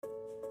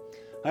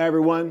Hi,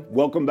 everyone.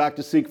 Welcome back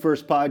to Seek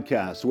First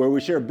Podcast, where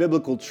we share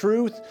biblical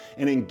truth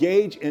and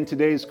engage in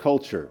today's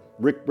culture.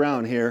 Rick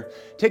Brown here.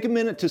 Take a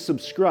minute to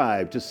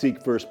subscribe to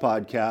Seek First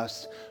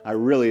Podcast. I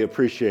really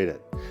appreciate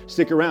it.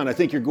 Stick around. I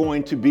think you're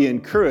going to be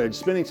encouraged.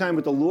 Spending time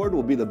with the Lord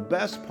will be the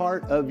best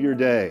part of your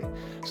day.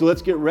 So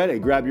let's get ready.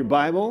 Grab your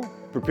Bible,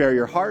 prepare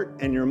your heart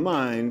and your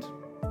mind.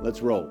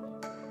 Let's roll.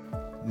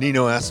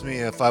 Nino asked me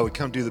if I would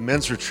come do the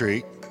men's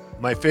retreat.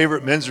 My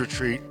favorite men's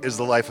retreat is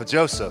the life of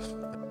Joseph.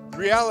 The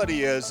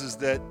reality is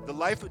that the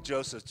life of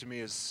Joseph to me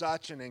is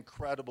such an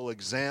incredible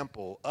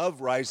example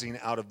of rising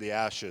out of the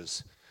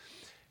ashes,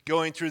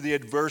 going through the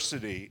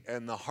adversity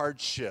and the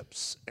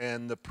hardships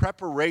and the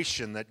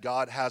preparation that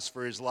God has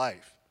for his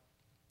life.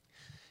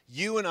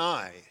 You and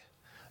I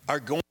are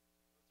going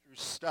through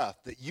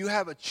stuff that you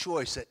have a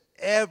choice at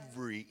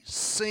every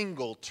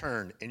single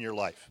turn in your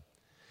life.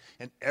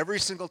 And every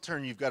single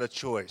turn you've got a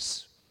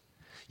choice.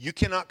 You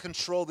cannot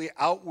control the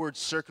outward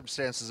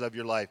circumstances of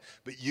your life,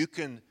 but you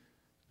can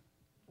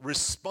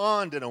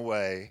respond in a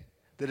way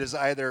that is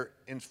either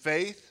in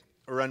faith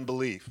or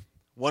unbelief.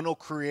 One will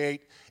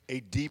create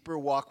a deeper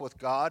walk with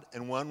God,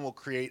 and one will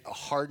create a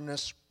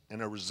hardness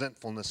and a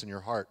resentfulness in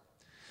your heart.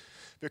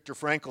 Viktor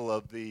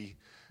Frankl, the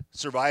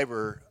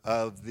survivor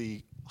of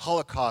the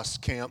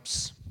Holocaust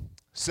camps,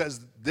 says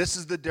this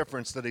is the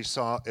difference that he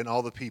saw in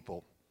all the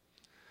people,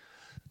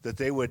 that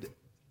they would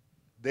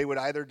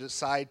either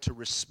decide to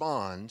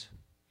respond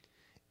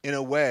in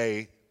a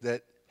way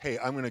that, hey,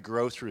 I'm going to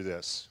grow through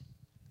this,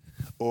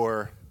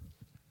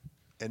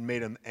 and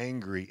made him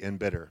angry and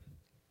bitter.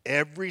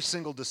 Every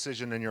single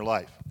decision in your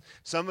life.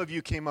 Some of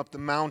you came up the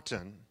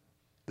mountain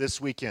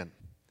this weekend,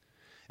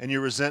 and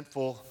you're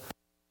resentful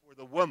for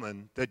the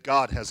woman that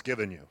God has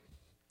given you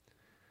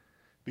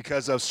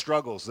because of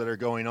struggles that are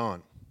going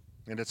on.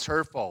 And it's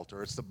her fault,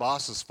 or it's the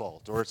boss's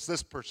fault, or it's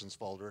this person's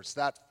fault, or it's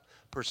that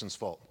person's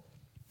fault.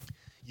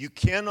 You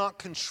cannot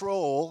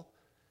control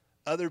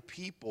other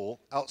people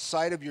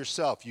outside of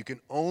yourself. You can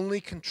only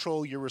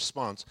control your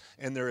response.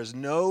 And there is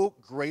no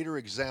greater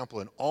example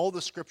in all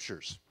the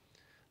scriptures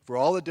for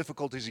all the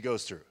difficulties he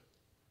goes through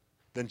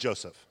than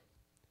Joseph.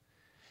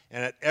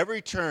 And at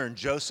every turn,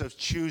 Joseph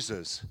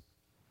chooses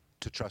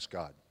to trust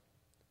God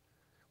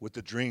with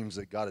the dreams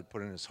that God had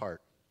put in his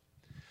heart.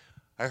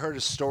 I heard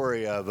a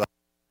story of a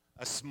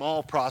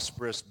small,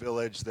 prosperous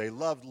village. They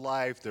loved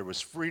life. There was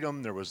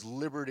freedom. There was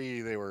liberty.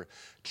 They were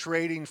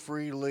trading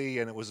freely,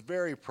 and it was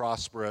very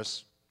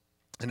prosperous.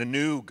 And a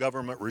new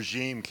government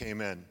regime came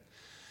in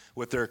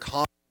with their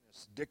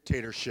communist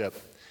dictatorship.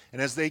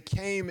 And as they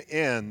came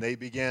in, they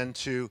began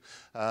to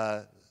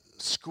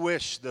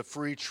squish the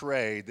free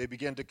trade. They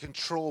began to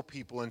control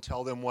people and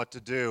tell them what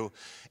to do.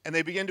 And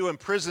they began to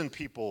imprison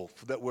people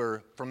that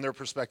were, from their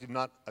perspective,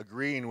 not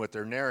agreeing with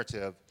their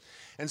narrative.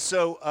 And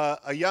so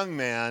a young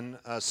man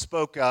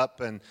spoke up,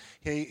 and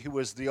he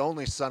was the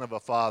only son of a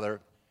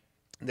father.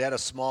 They had a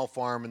small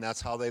farm, and that's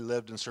how they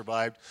lived and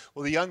survived.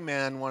 Well, the young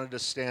man wanted to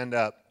stand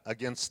up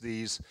against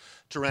these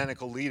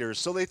tyrannical leaders,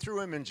 so they threw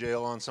him in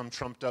jail on some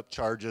trumped-up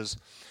charges.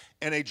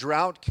 And a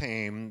drought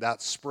came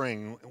that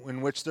spring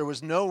in which there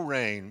was no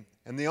rain,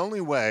 and the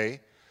only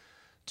way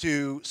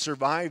to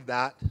survive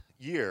that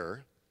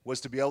year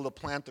was to be able to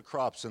plant the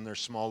crops in their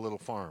small little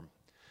farm.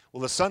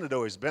 Well, the son had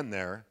always been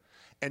there.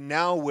 And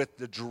now with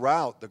the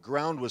drought, the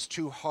ground was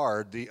too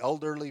hard. The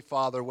elderly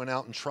father went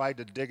out and tried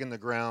to dig in the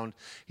ground.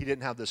 He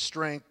didn't have the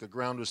strength. The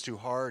ground was too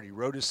hard. He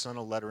wrote his son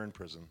a letter in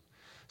prison.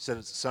 He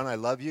said, "Son, I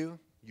love you.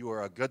 You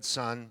are a good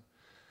son,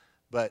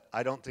 but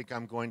I don't think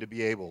I'm going to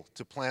be able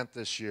to plant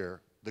this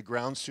year. The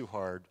ground's too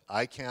hard.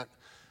 I can't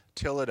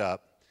till it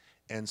up,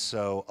 and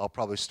so I'll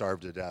probably starve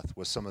to death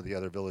with some of the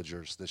other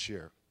villagers this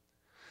year."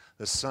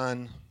 The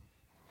son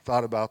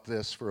thought about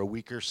this for a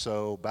week or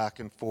so, back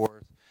and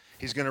forth.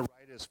 He's going to write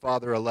his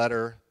father a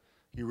letter.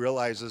 He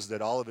realizes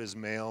that all of his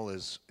mail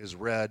is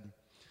read.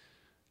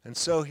 And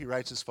so he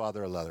writes his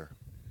father a letter.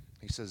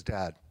 He says,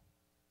 "Dad,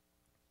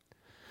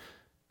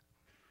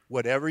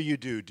 whatever you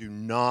do, do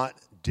not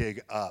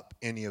dig up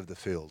any of the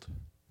field,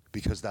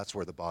 because that's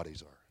where the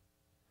bodies are."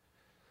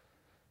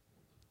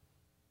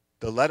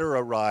 The letter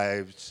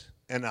arrived,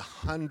 and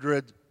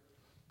 100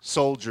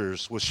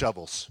 soldiers with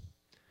shovels,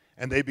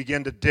 and they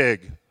began to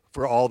dig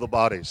for all the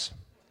bodies.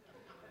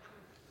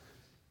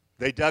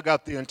 They dug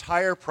up the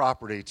entire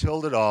property,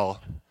 tilled it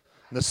all.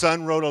 And the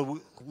son wrote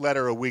a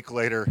letter a week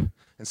later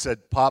and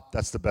said, "Pop,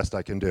 that's the best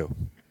I can do."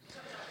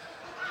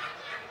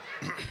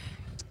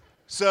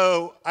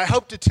 So I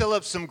hope to till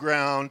up some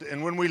ground,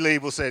 and when we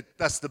leave, we'll say,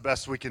 "That's the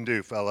best we can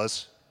do,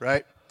 fellas,"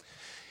 right?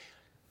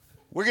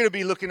 We're going to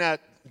be looking at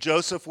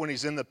Joseph when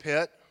he's in the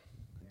pit,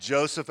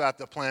 Joseph at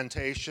the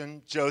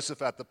plantation,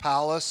 Joseph at the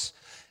palace.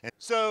 And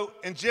so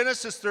in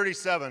Genesis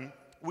 37,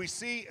 we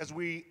see, as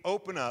we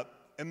open up,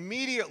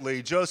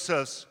 immediately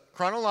Joseph's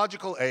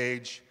chronological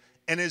age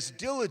and his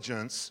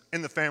diligence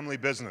in the family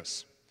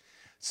business.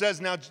 It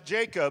says, "Now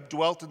Jacob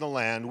dwelt in the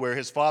land where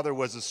his father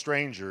was a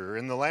stranger,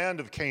 in the land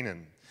of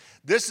Canaan.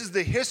 This is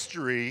the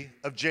history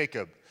of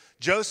Jacob.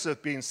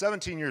 Joseph, being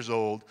 17 years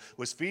old,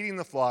 was feeding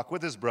the flock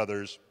with his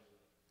brothers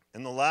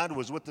And the lad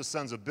was with the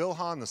sons of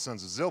Bilhah and the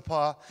sons of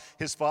Zilpah,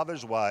 his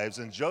father's wives,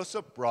 and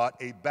Joseph brought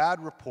a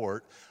bad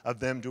report of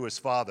them to his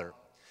father.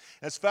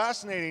 It's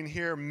fascinating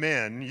here,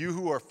 men, you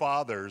who are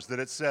fathers, that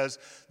it says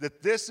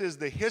that this is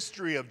the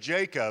history of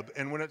Jacob,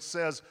 and when it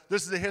says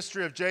this is the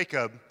history of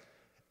Jacob,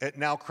 it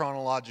now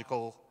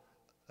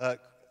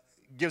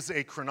gives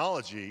a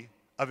chronology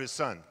of his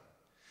son.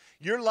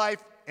 Your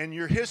life and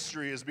your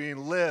history is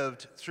being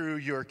lived through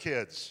your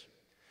kids,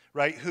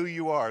 right? Who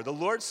you are. The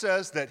Lord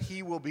says that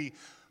he will be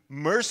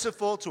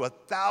merciful to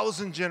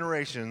 1,000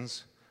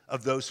 generations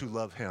of those who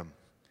love him.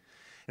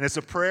 And it's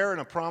a prayer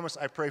and a promise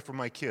I pray for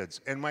my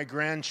kids and my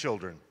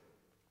grandchildren,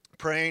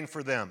 praying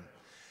for them,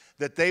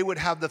 that they would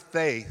have the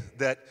faith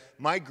that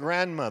my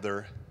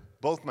grandmother,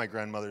 both my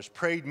grandmothers,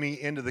 prayed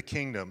me into the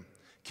kingdom,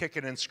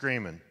 kicking and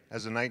screaming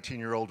as a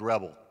 19-year-old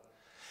rebel.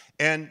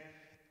 And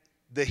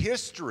the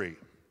history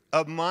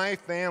of my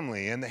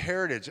family and the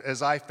heritage,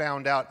 as I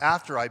found out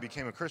after I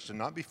became a Christian,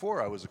 not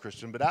before I was a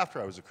Christian, but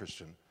after I was a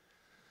Christian,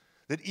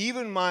 that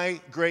even my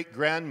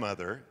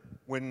great-grandmother,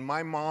 when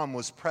my mom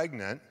was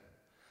pregnant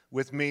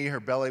with me,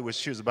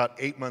 she was about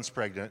 8 months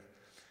pregnant,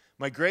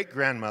 my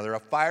great-grandmother, a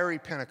fiery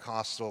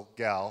Pentecostal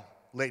gal,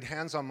 laid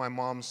hands on my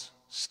mom's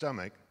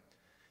stomach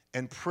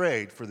and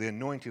prayed for the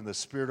anointing of the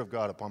Spirit of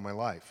God upon my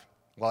life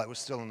while I was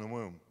still in the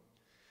womb.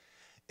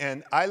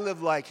 And I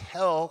lived like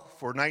hell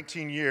for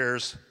 19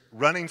 years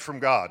running from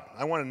God.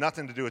 I wanted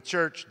nothing to do with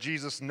church,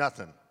 Jesus,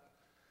 nothing.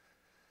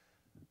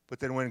 But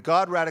then when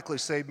God radically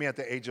saved me at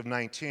the age of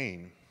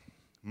 19,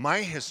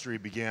 my history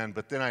began,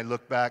 but then I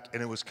look back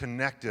and it was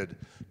connected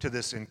to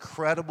this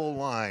incredible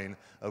line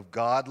of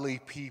godly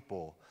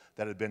people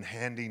that had been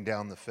handing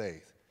down the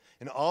faith.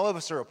 And all of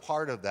us are a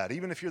part of that.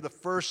 Even if you're the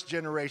first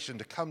generation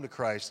to come to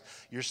Christ,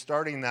 you're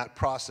starting that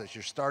process.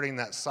 You're starting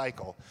that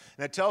cycle.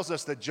 And it tells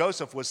us that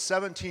Joseph was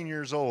 17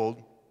 years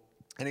old,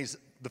 and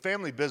the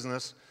family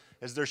business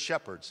is their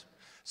shepherds.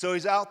 So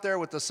he's out there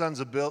with the sons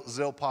of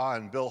Zilpah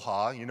and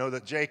Bilhah. You know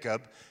that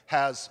Jacob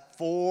has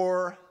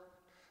 4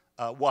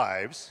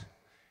 wives.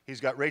 He's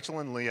got Rachel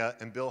and Leah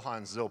and Bilhah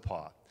and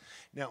Zilpah.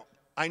 Now,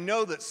 I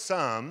know that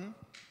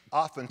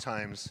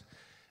oftentimes,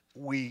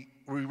 we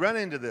run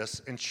into this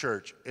in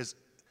church, is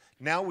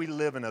now we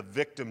live in a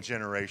victim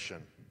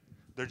generation.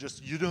 They're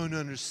just, you don't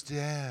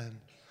understand.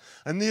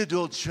 I'm the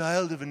adult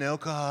child of an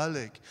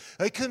alcoholic.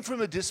 I come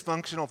from a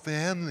dysfunctional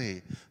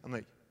family. I'm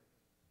like,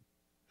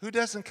 who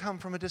doesn't come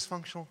from a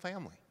dysfunctional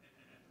family?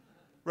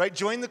 Right?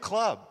 Join the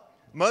club.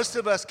 Most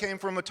of us came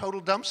from a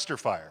total dumpster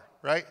fire,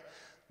 right?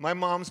 My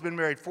mom's been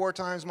married 4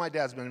 times. My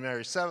dad's been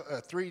married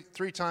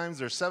three times.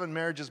 There's 7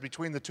 marriages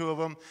between the 2 of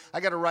them. I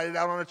got to write it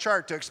out on a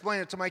chart to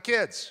explain it to my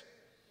kids,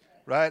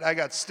 right? I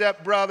got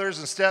step brothers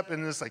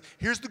and it's like,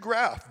 here's the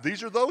graph.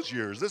 These are those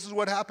years. This is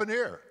what happened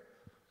here.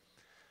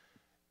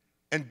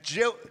 And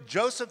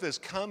Joseph is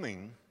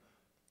coming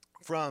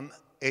from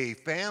a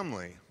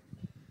family,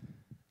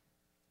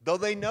 though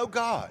they know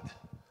God,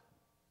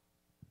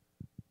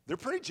 they're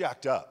pretty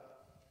jacked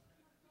up.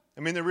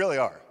 I mean, they really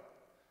are.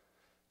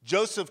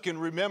 Joseph can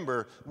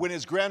remember when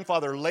his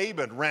grandfather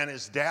Laban ran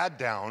his dad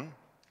down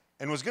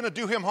and was going to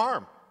do him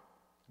harm.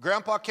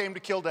 Grandpa came to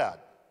kill dad.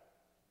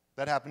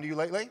 That happened to you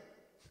lately?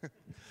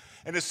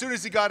 And as soon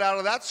as he got out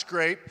of that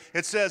scrape,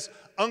 it says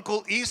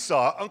Uncle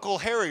Esau, Uncle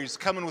Harry's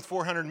coming with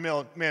 400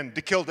 men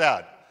to kill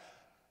dad.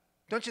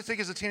 Don't you think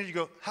as a teenager you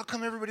go, how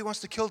come everybody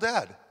wants to kill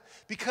dad?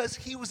 Because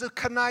he was a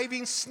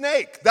conniving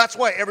snake. That's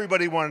why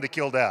everybody wanted to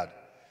kill dad.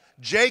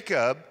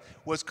 Jacob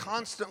was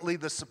constantly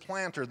the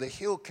supplanter, the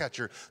heel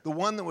catcher, the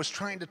one that was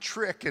trying to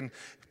trick and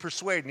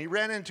persuade. And he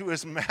ran into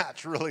his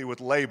match, really,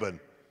 with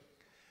Laban.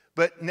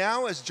 But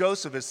now as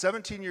Joseph is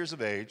 17 years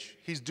of age,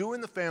 he's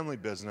doing the family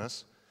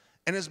business,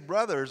 and his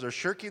brothers are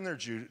shirking their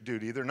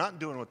duty. They're not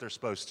doing what they're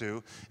supposed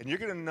to. And you're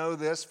going to know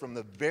this from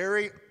the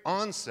very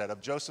onset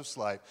of Joseph's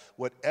life.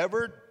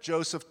 Whatever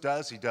Joseph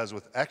does, he does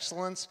with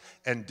excellence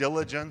and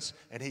diligence,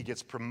 and he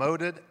gets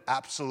promoted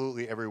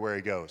absolutely everywhere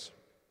he goes.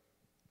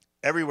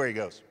 Everywhere he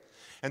goes.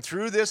 And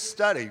through this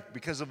study,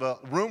 because of a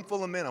room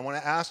full of men, I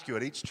want to ask you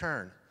at each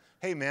turn,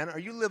 hey man, are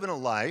you living a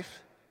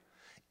life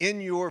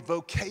in your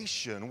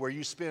vocation where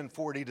you spend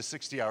 40 to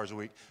 60 hours a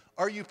week?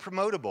 Are you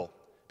promotable?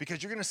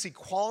 Because you're going to see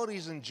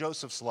qualities in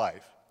Joseph's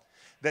life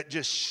that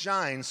just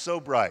shine so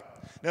bright.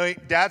 Now,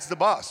 dad's the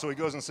boss, so he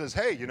goes and says,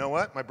 hey, you know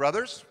what? My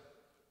brothers,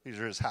 these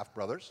are his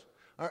half-brothers,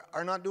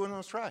 are not doing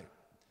what's right.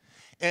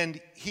 And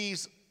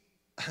he's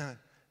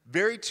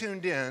very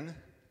tuned in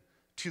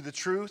to the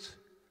truth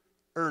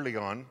early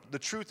on, the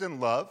truth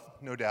in love,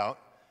 no doubt,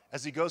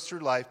 as he goes through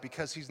life,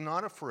 because he's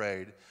not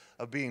afraid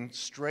of being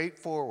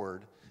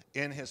straightforward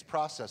in his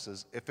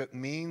processes if it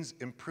means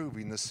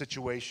improving the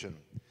situation.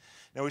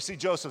 Now we see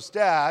Joseph's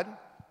dad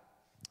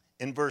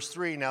in verse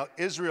 3. Now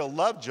Israel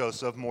loved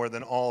Joseph more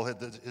than all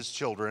his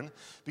children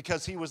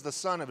because he was the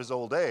son of his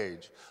old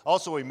age.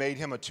 Also he made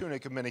him a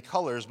tunic of many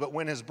colors, but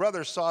when his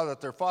brothers saw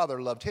that their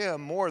father loved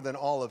him more than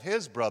all of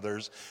his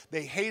brothers,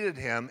 they hated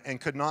him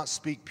and could not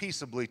speak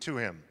peaceably to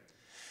him.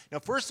 Now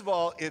first of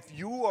all, if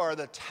you are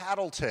the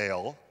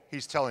tattletale,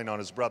 he's telling on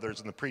his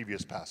brothers in the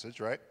previous passage,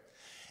 right?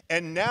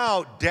 And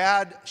now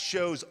dad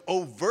shows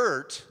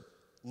overt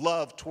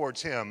love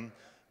towards him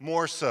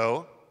more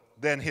so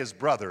than his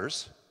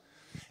brothers.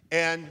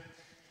 And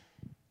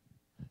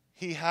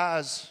he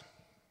has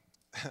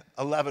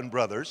 11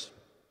 brothers.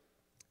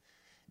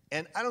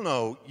 And I don't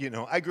know,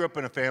 I grew up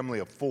in a family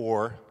of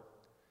 4.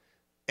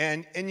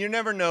 And you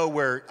never know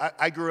where,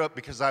 I grew up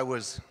because I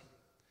was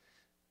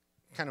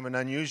kind of an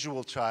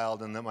unusual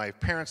child, and that my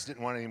parents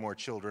didn't want any more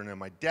children, and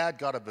my dad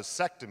got a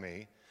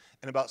vasectomy,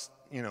 and about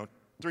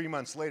 3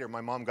 months later, my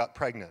mom got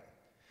pregnant.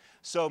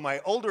 So my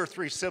older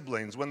 3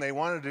 siblings, when they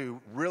wanted to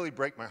really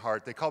break my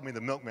heart, they called me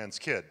the milkman's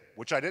kid,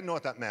 which I didn't know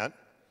what that meant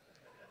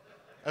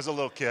as a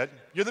little kid.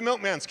 You're the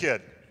milkman's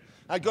kid.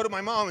 I'd go to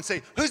my mom and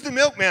say, who's the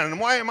milkman, and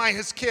why am I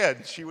his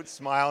kid? She would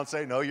smile and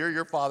say, no, you're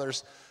your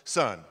father's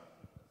son.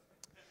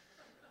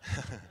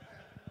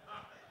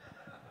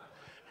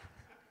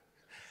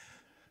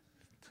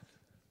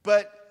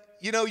 But,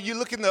 you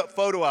look in the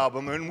photo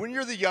album, and when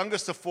you're the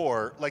youngest of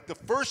 4, like the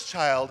first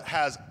child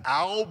has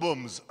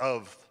albums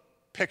of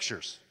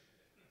pictures,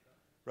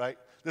 right?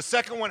 The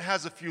second one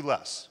has a few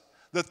less.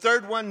 The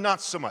third one, not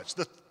so much.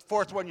 The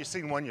fourth one, you've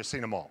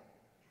seen them all.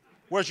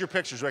 Where's your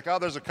pictures, Rick? Oh,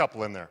 there's a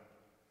couple in there,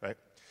 right?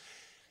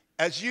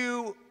 As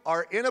you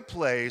are in a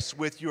place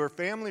with your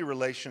family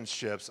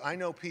relationships, I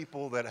know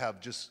people that have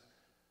just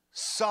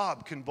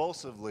sobbed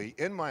convulsively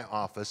in my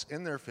office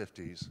in their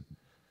 50s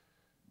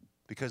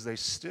because they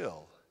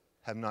still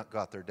have not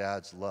got their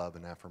dad's love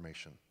and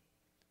affirmation.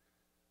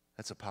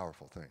 That's a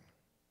powerful thing.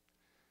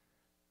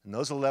 And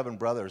those 11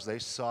 brothers, they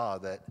saw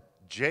that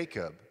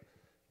Jacob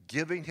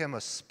giving him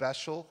a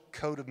special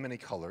coat of many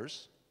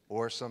colors,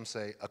 or some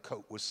say a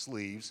coat with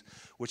sleeves,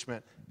 which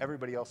meant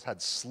everybody else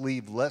had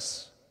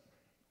sleeveless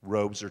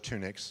robes or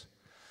tunics.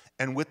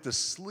 And with the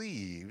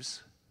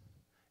sleeves,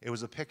 it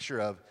was a picture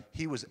of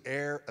he was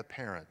heir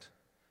apparent.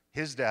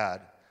 His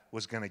dad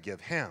was going to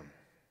give him,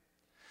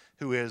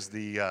 who is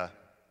the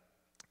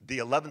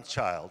 11th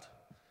child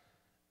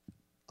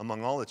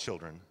among all the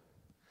children,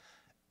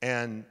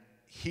 and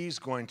he's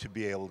going to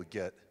be able to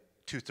get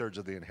 2/3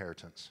 of the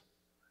inheritance.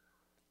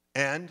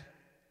 And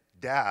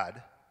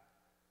dad,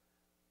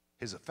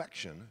 his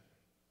affection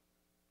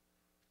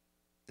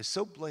is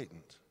so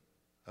blatant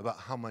about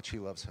how much he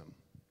loves him.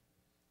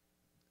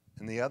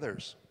 And the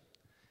others,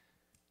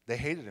 they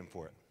hated him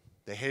for it.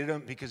 They hated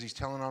him because he's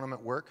telling on them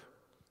at work.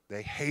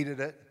 They hated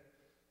it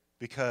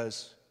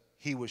because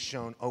he was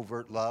shown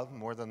overt love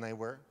more than they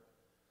were.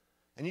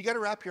 And you got to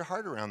wrap your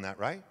heart around that,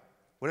 right?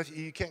 What if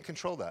you can't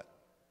control that?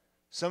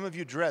 Some of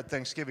you dread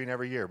Thanksgiving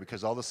every year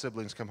because all the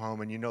siblings come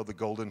home and you know the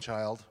golden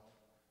child.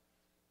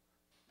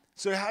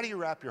 So how do you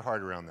wrap your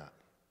heart around that?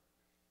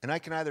 And I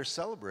can either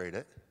celebrate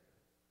it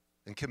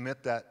and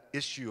commit that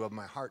issue of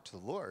my heart to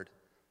the Lord,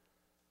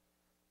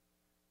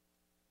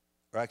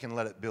 or I can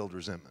let it build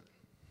resentment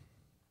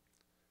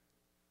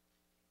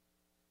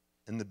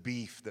and the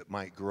beef that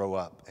might grow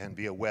up and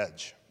be a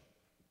wedge.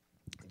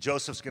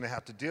 Joseph's going to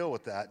have to deal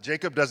with that.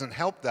 Jacob doesn't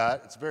help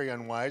that. It's very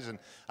unwise, and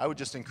I would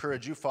just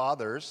encourage you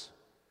fathers,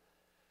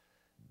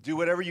 do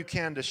whatever you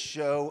can to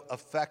show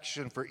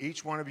affection for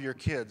each one of your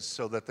kids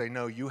so that they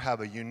know you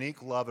have a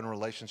unique love and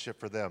relationship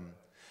for them.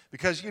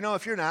 Because,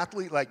 if you're an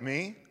athlete like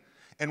me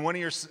and one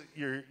of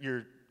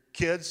your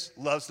kids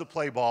loves to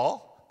play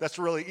ball, that's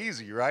really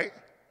easy, right?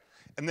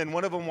 And then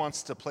one of them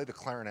wants to play the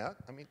clarinet.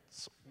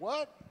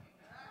 What?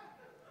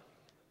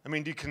 Do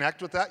you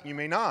connect with that? You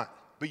may not,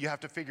 but you have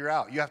to figure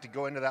out. You have to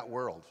go into that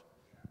world.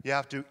 You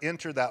have to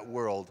enter that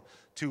world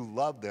to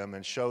love them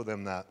and show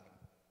them that.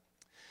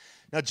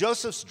 Now,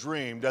 Joseph's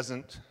dream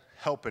doesn't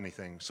help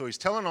anything. So he's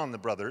telling on the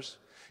brothers.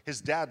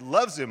 His dad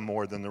loves him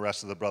more than the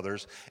rest of the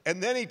brothers.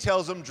 And then he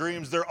tells them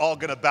dreams they're all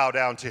going to bow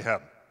down to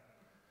him.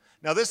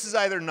 Now, this is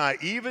either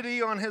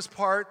naivety on his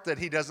part, that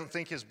he doesn't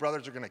think his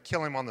brothers are going to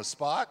kill him on the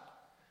spot,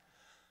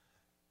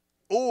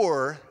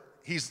 or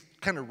he's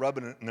kind of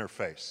rubbing it in their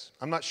face.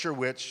 I'm not sure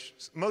which.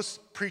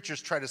 Most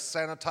preachers try to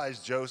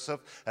sanitize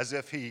Joseph as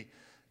if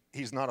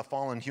he's not a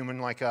fallen human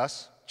like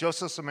us.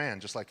 Joseph's a man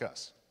just like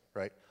us,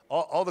 right?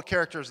 All the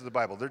characters of the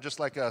Bible, they're just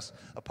like us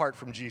apart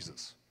from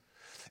Jesus.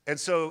 And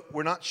so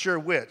we're not sure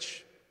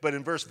which, but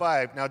in verse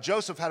 5, now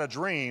Joseph had a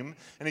dream,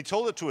 and he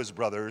told it to his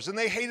brothers, and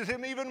they hated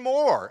him even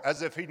more,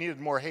 as if he needed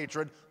more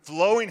hatred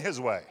flowing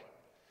his way.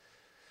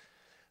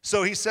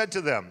 So he said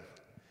to them,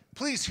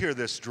 please hear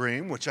this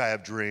dream which I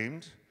have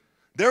dreamed.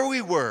 There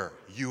we were,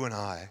 you and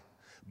I,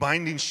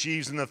 binding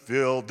sheaves in the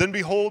field. Then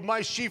behold,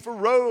 my sheaf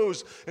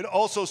arose and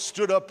also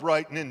stood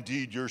upright, and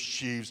indeed your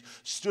sheaves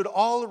stood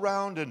all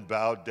around and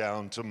bowed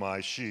down to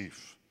my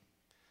sheaf.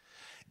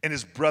 And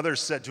his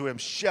brothers said to him,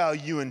 shall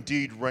you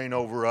indeed reign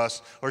over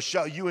us, or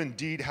shall you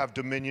indeed have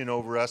dominion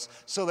over us?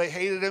 So they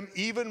hated him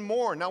even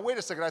more. Now wait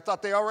a second, I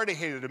thought they already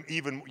hated him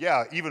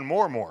even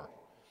more.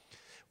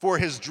 For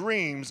his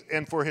dreams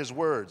and for his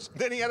words.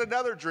 Then he had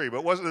another dream.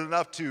 It wasn't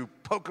enough to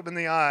poke him in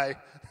the eye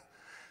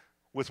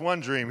with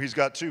one dream. He's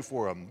got 2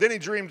 for him. Then he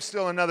dreamed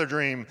still another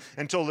dream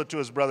and told it to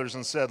his brothers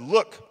and said,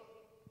 look,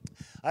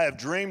 I have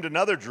dreamed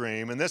another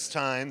dream, and this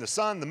time the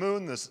sun, the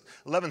moon, the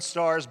 11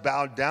 stars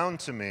bowed down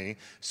to me.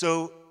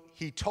 So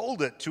he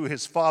told it to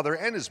his father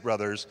and his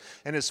brothers,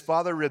 and his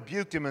father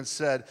rebuked him and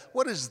said,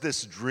 "What is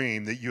this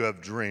dream that you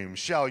have dreamed?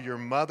 Shall your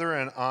mother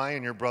and I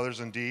and your brothers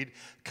indeed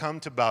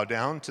come to bow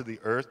down to the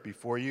earth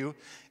before you?"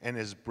 And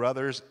his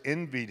brothers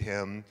envied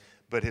him,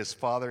 but his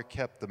father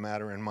kept the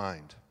matter in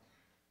mind.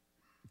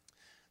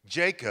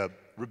 Jacob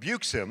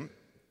rebukes him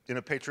in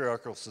a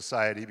patriarchal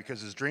society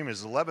because his dream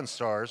is 11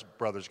 stars,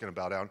 brother's going to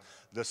bow down,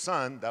 the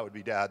sun, that would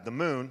be dad, the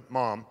moon,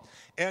 mom.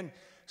 And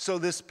so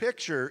this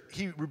picture,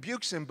 he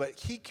rebukes him, but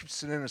he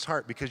keeps it in his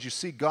heart because you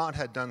see God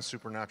had done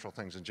supernatural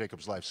things in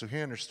Jacob's life. So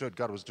he understood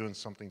God was doing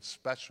something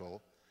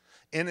special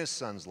in his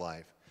son's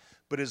life.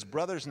 But his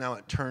brothers, now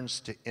it turns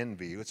to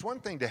envy. It's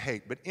one thing to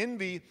hate, but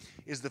envy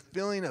is the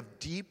feeling of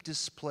deep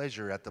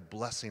displeasure at the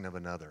blessing of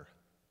another.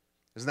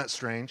 Isn't that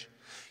strange?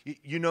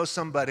 You know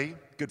somebody,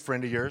 good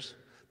friend of yours,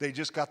 they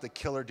just got the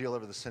killer deal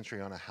of the century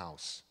on a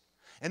house.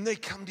 And they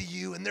come to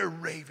you and they're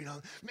raving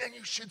on, "Man,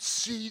 you should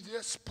see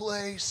this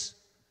place."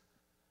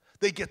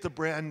 They get the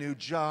brand new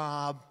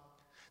job.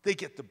 They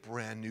get the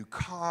brand new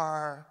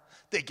car.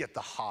 They get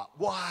the hot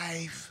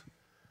wife,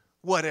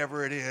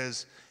 whatever it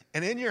is.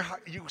 And in your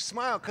heart, you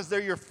smile because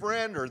they're your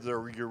friend or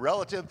they're your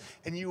relative,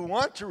 and you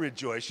want to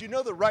rejoice. You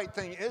know the right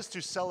thing is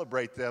to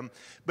celebrate them,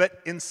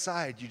 but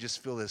inside you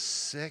just feel this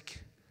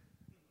sick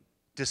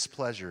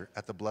displeasure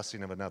at the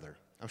blessing of another.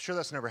 I'm sure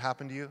that's never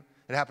happened to you.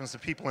 It happens to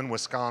people in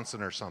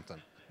Wisconsin or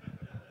something,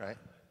 right?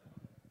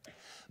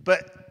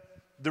 But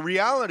the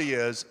reality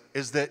is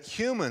that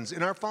humans,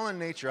 in our fallen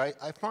nature,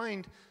 I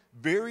find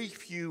very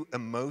few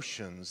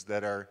emotions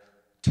that are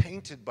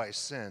tainted by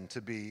sin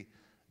to be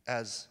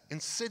as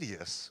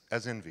insidious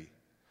as envy.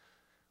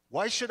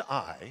 Why should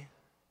I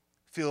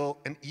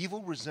feel an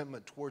evil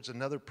resentment towards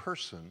another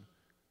person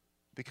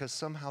because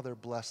somehow they're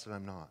blessed and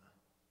I'm not?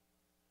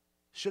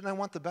 Shouldn't I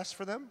want the best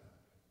for them?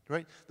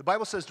 Right? The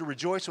Bible says to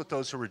rejoice with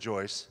those who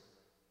rejoice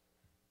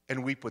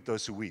and weep with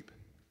those who weep.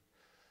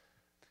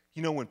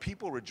 You know, when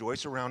people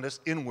rejoice around us,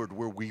 inward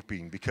we're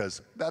weeping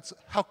because that's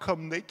how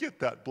come they get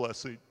that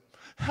blessing.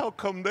 How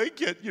come they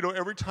get,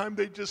 every time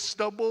they just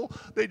stumble,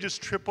 they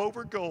just trip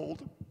over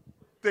gold.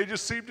 They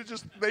just seem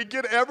to they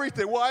get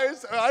everything.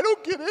 I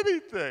don't get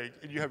anything.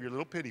 And you have your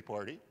little pity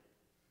party.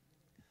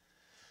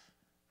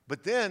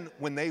 But then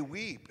when they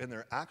weep and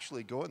they're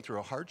actually going through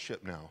a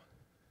hardship now,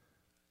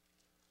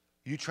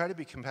 you try to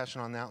be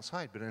compassionate on the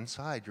outside, but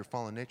inside your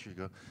fallen nature, you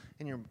go,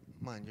 in your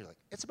mind, you're like,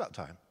 it's about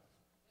time.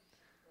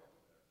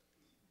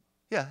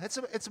 Yeah,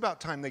 it's about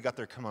time they got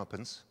their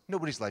comeuppance.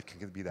 Nobody's life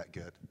can be that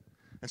good.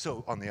 And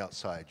so on the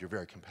outside, you're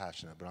very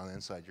compassionate, but on the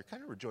inside, you're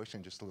kind of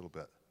rejoicing just a little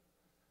bit.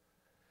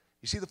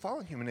 You see, the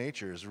fallen human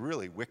nature is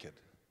really wicked.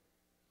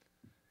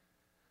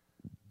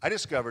 I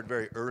discovered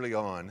very early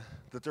on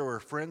that there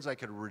were friends I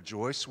could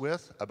rejoice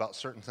with about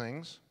certain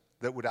things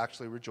that would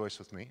actually rejoice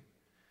with me.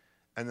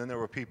 And then there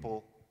were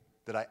people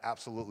that I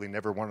absolutely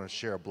never wanted to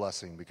share a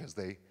blessing because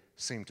they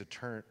seemed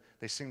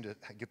to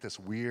get this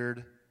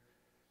weird,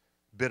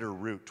 bitter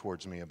root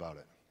towards me about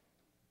it.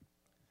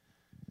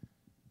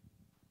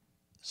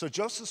 So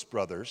Joseph's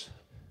brothers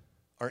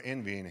are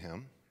envying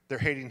him. They're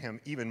hating him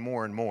even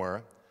more and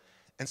more.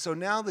 And so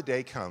now the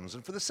day comes,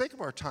 and for the sake of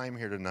our time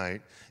here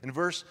tonight, in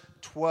verse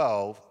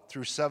 12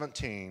 through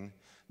 17,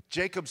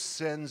 Jacob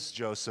sends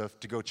Joseph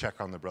to go check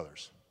on the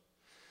brothers.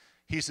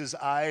 He's his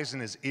eyes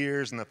and his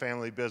ears in the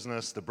family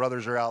business. The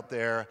brothers are out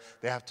there.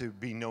 They have to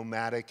be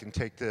nomadic and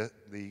take the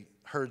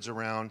herds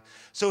around.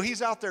 So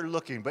he's out there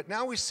looking. But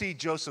now we see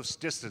Joseph's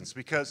distance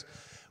because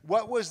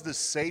what was the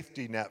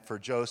safety net for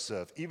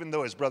Joseph? Even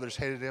though his brothers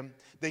hated him,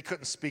 they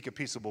couldn't speak a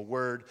peaceable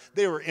word.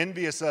 They were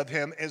envious of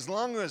him. As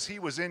long as he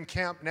was in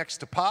camp next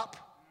to Pop,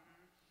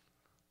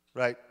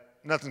 right,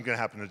 nothing's going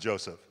to happen to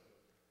Joseph.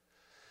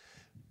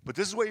 But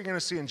this is what you're going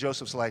to see in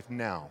Joseph's life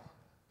now,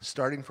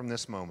 starting from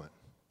this moment.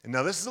 And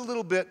now this is a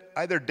little bit,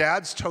 either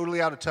dad's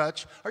totally out of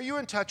touch. Are you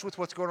in touch with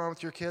what's going on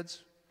with your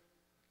kids?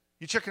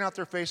 You checking out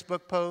their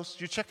Facebook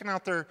posts? You checking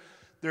out their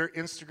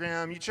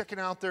Instagram? You checking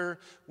out their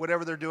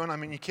whatever they're doing? I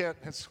mean,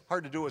 it's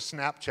hard to do with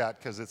Snapchat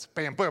because it's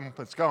bam, boom,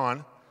 it's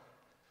gone.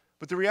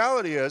 But the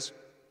reality is,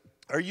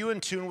 are you in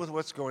tune with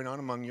what's going on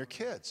among your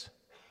kids?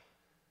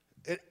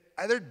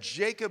 Either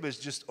Jacob is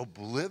just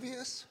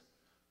oblivious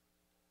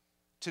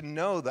to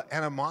know the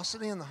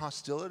animosity and the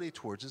hostility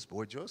towards his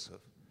boy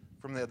Joseph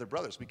from the other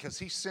brothers because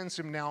he sends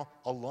him now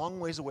a long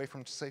ways away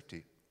from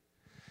safety.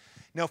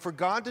 Now, for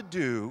God to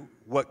do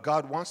what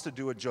God wants to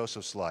do in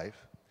Joseph's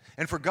life,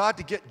 and for God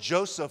to get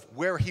Joseph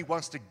where he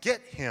wants to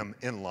get him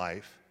in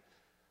life,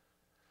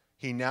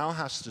 he now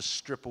has to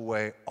strip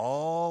away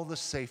all the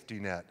safety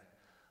net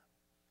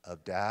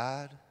of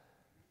dad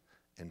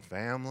and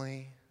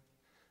family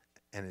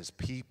and his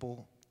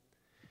people,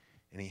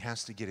 and he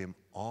has to get him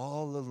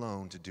all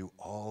alone to do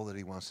all that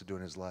he wants to do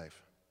in his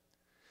life.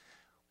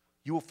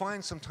 You will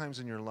find sometimes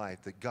in your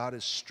life that God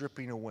is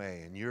stripping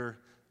away and you're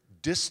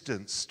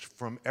distanced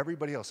from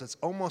everybody else. It's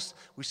almost,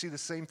 we see the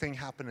same thing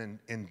happen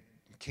in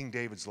King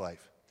David's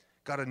life.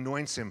 God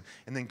anoints him,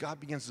 and then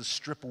God begins to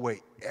strip away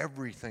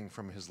everything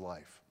from his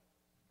life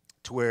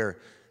to where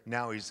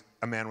now he's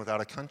a man without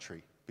a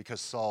country.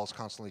 because Saul's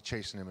constantly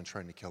chasing him and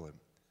trying to kill him.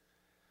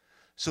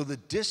 So the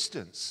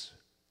distance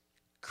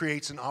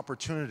creates an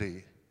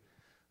opportunity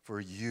for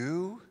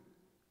you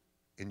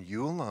and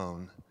you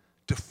alone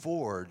to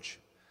forge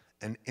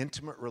an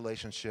intimate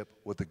relationship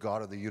with the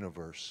God of the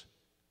universe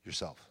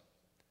yourself.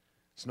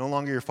 It's no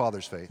longer your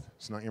father's faith.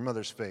 It's not your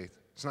mother's faith.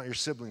 It's not your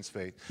siblings'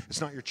 faith. It's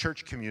not your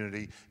church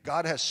community.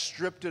 God has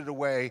stripped it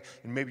away,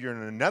 and maybe you're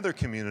in another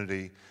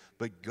community,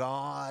 but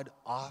God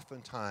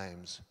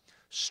oftentimes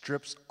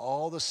strips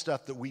all the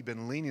stuff that we've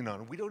been leaning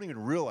on. We don't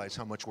even realize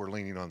how much we're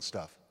leaning on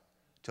stuff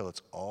till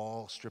it's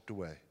all stripped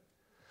away.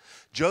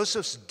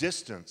 Joseph's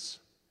distance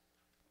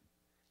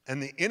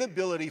and the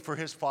inability for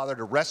his father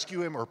to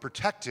rescue him or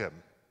protect him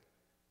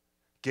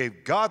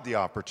gave God the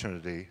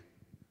opportunity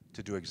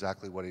to do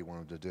exactly what he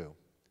wanted to do.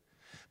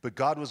 But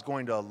God was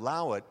going to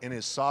allow it in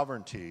his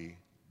sovereignty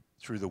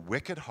through the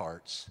wicked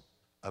hearts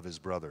of his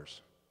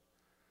brothers.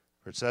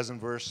 For it says in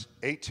verse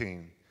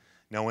 18,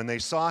 now when they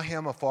saw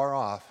him afar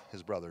off,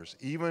 his brothers,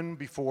 even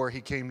before he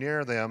came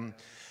near them,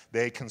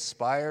 they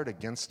conspired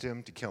against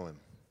him to kill him.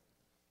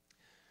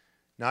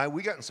 Now,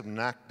 we got in some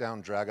knockdown,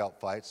 drag-out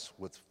fights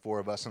with 4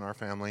 of us in our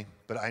family,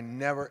 but I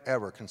never,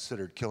 ever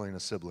considered killing a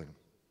sibling.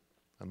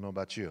 I don't know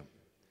about you.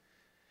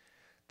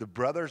 The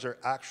brothers are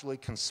actually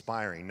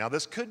conspiring. Now,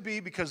 this could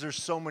be because there's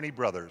so many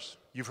brothers.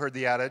 You've heard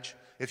the adage,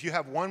 if you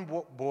have one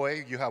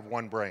boy, you have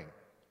one brain.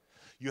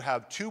 You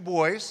have 2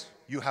 boys,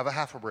 you have a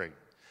half a brain.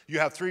 You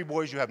have 3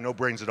 boys, you have no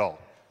brains at all.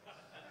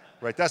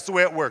 Right? That's the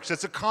way it works.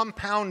 It's a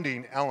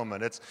compounding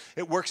element.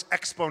 It works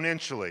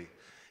exponentially.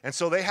 And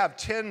so they have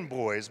 10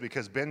 boys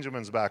because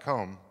Benjamin's back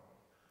home.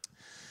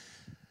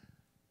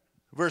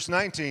 Verse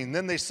 19,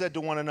 then they said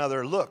to one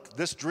another, look,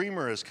 this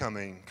dreamer is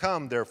coming.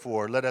 Come,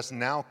 therefore, let us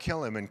now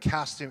kill him and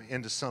cast him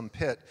into some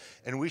pit,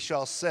 and we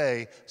shall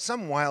say,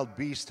 some wild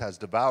beast has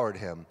devoured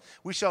him.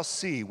 We shall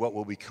see what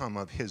will become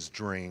of his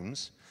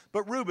dreams.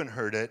 But Reuben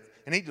heard it,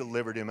 and he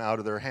delivered him out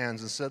of their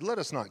hands and said, let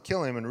us not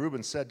kill him. And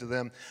Reuben said to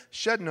them,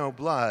 shed no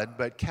blood,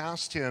 but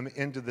cast him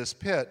into this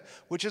pit,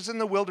 which is in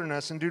the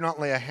wilderness, and do not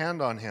lay a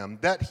hand on him,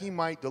 that he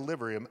might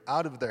deliver him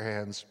out of their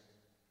hands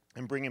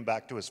and bring him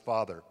back to his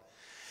father.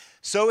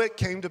 So it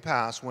came to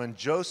pass when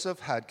Joseph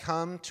had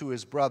come to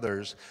his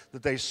brothers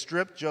that they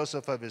stripped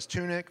Joseph of his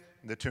tunic,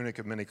 the tunic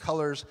of many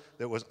colors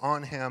that was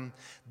on him.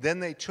 Then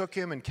they took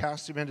him and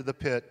cast him into the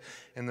pit,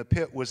 and the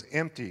pit was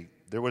empty.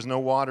 There was no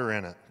water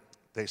in it.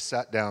 They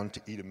sat down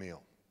to eat a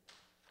meal.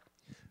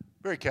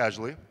 Very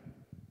casually,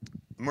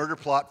 murder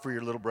plot for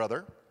your little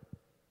brother.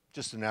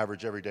 Just an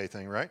average everyday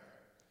thing, right?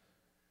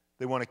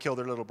 They want to kill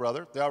their little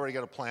brother. They already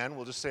got a plan.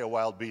 We'll just say a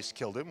wild beast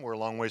killed him. We're a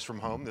long ways from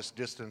home. This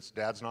distance,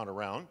 Dad's not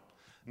around.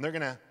 And they're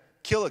going to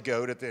kill a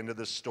goat at the end of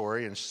this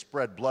story and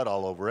spread blood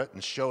all over it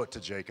and show it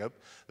to Jacob.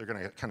 They're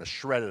going to kind of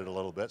shred it a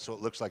little bit so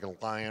it looks like a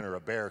lion or a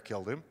bear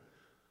killed him.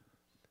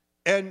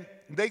 And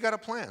they got a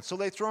plan. So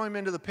they throw him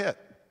into the pit.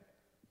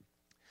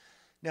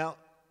 Now,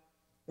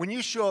 when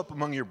you show up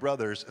among your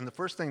brothers and the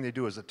first thing they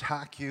do is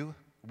attack you,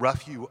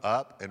 rough you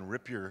up, and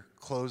rip your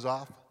clothes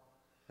off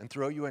and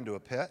throw you into a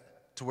pit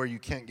to where you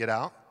can't get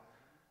out,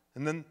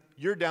 and then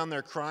you're down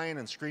there crying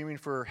and screaming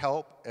for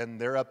help and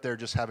they're up there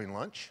just having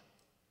lunch,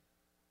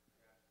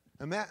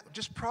 and that,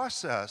 just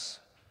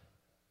process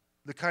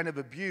the kind of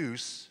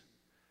abuse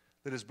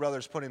that his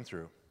brothers put him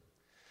through.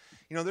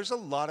 You know, there's a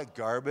lot of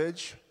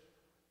garbage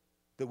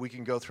that we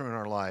can go through in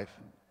our life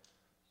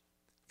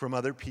from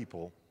other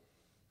people,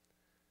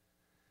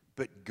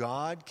 but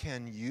God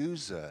can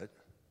use it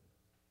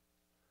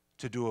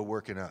to do a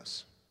work in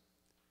us.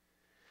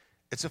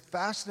 It's a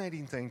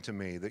fascinating thing to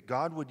me that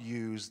God would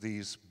use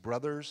these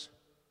brothers'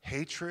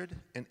 hatred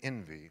and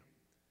envy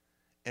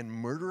and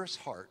murderous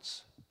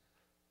hearts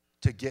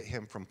to get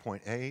him from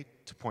point A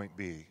to point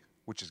B,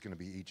 which is going to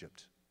be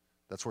Egypt.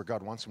 That's where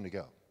God wants him to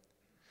go.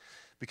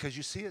 Because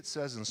you see, it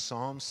says in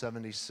Psalm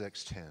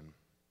 76:10,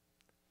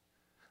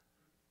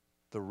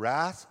 the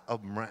wrath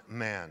of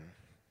man,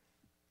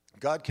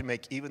 God can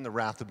make even the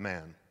wrath of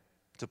man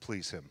to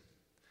please him.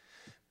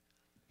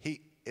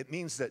 It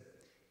means that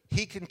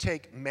he can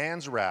take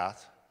man's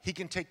wrath, he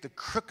can take the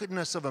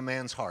crookedness of a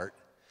man's heart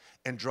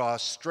and draw a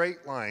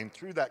straight line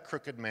through that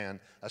crooked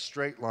man, a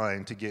straight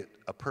line to get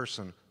a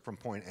person from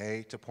point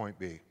A to point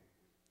B.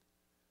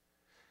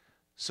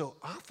 So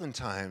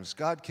oftentimes,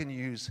 God can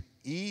use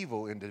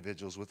evil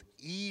individuals with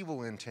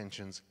evil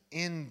intentions,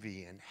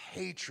 envy and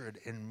hatred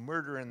and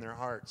murder in their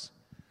hearts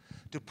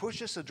to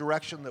push us a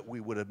direction that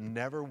we would have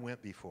never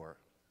went before.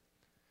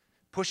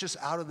 Push us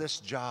out of this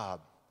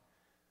job.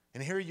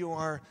 And here you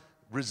are,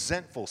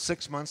 resentful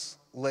 6 months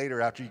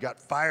later after you got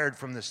fired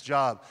from this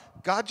job.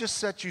 God just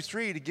set you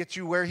free to get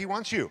you where he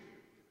wants you,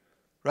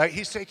 right?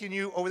 He's taking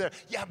you over there.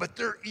 Yeah, but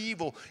they're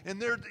evil,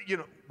 and they're,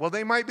 well,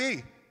 they might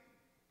be.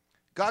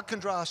 God can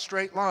draw a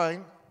straight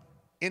line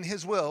in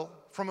his will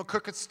from a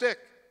crooked stick,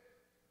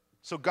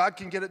 so God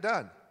can get it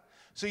done.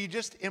 So you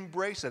just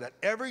embrace it. At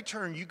every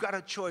turn, you got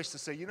a choice to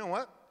say, you know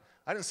what?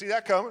 I didn't see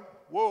that coming.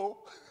 Whoa.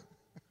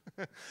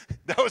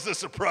 That was a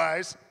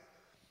surprise.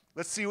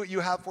 Let's see what you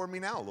have for me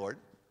now, Lord.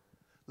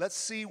 Let's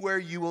see where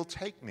you will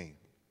take me.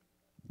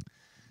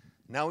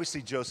 Now we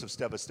see Joseph's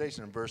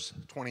devastation in verse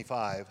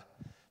 25.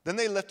 Then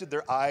they lifted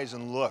their eyes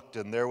and looked,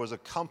 and there was a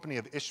company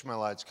of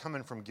Ishmaelites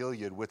coming from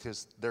Gilead with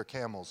their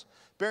camels,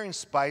 bearing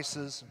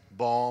spices,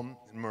 balm,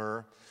 and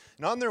myrrh,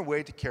 and on their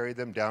way to carry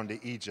them down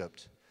to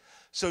Egypt.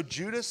 So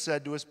Judah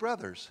said to his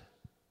brothers,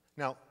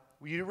 now,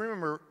 you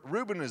remember,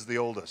 Reuben is the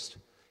oldest.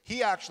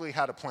 He actually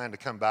had a plan to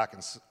come back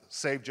and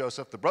save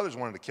Joseph. The brothers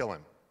wanted to kill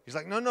him. He's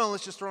like, no,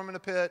 let's just throw him in a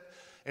pit.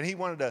 And he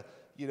wanted to,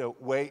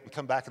 wait and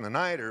come back in the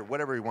night or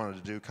whatever he wanted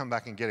to do, come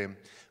back and get him.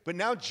 But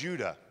now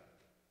Judah,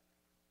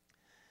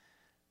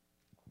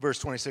 verse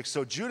 26,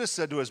 so Judah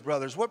said to his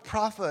brothers, what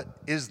profit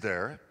is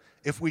there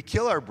if we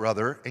kill our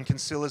brother and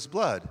conceal his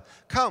blood?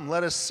 Come,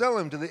 let us sell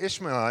him to the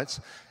Ishmaelites,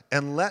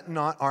 and let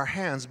not our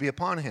hands be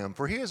upon him,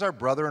 for he is our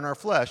brother in our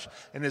flesh.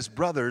 And his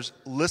brothers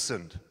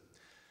listened.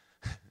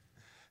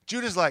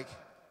 Judah's like,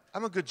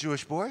 I'm a good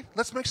Jewish boy.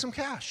 Let's make some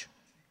cash.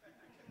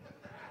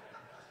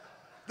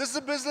 This is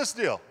a business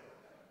deal,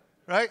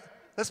 right?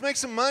 Let's make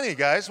some money,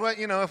 guys. Well,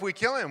 if we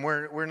kill him,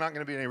 we're not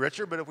going to be any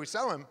richer, but if we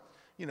sell him,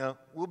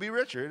 we'll be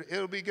richer.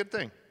 It'll be a good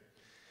thing.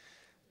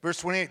 Verse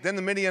 28, then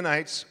the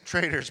Midianites,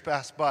 traders,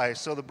 passed by.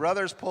 So the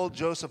brothers pulled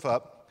Joseph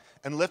up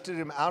and lifted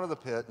him out of the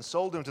pit and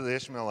sold him to the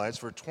Ishmaelites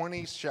for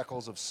 20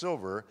 shekels of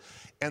silver,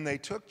 and they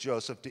took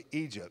Joseph to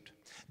Egypt.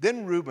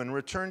 Then Reuben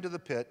returned to the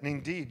pit, and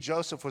indeed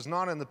Joseph was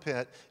not in the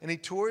pit, and he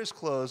tore his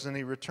clothes, and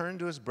he returned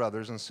to his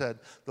brothers and said,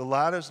 the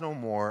lad is no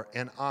more,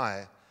 and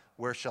I,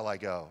 where shall I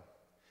go?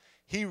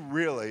 He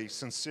really,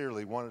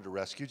 sincerely wanted to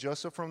rescue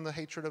Joseph from the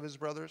hatred of his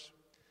brothers,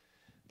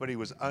 but he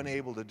was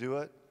unable to do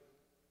it,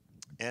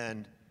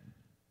 and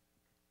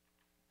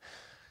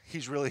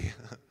he's really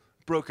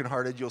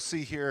brokenhearted. You'll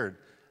see here,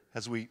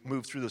 as we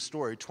move through the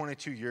story,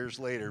 22 years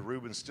later,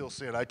 Reuben's still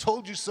saying, I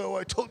told you so,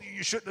 I told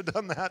you shouldn't have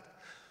done that.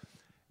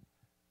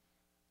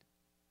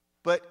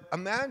 But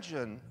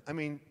imagine,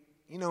 we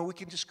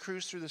can just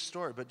cruise through the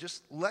story, but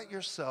just let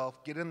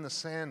yourself get in the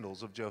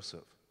sandals of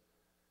Joseph.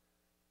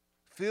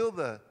 Feel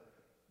the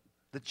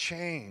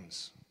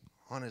chains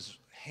on his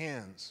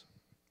hands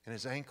and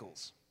his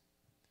ankles.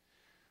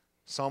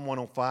 Psalm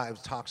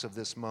 105 talks of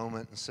this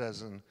moment and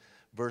says in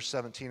verse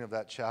 17 of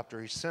that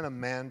chapter, he sent a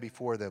man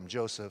before them,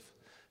 Joseph,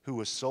 who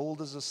was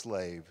sold as a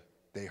slave.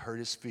 They hurt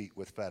his feet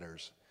with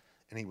fetters,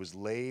 and he was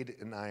laid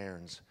in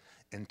irons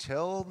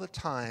until the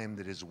time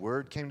that his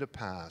word came to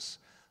pass.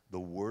 The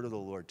word of the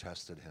Lord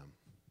tested him.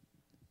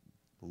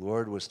 The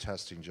Lord was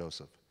testing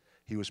Joseph.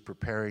 He was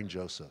preparing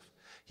Joseph.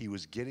 He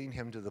was getting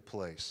him to the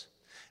place.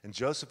 And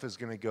Joseph is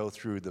going to go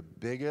through the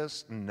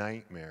biggest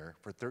nightmare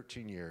for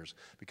 13 years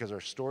because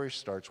our story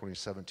starts when he's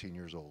 17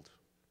 years old.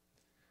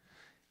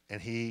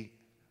 And he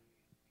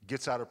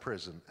gets out of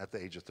prison at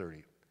the age of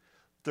 30.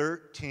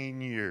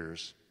 13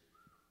 years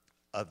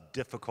of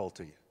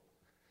difficulty,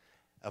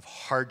 of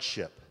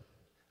hardship.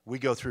 We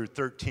go through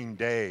 13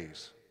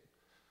 days,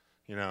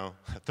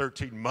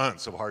 13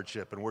 months of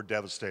hardship, and we're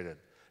devastated.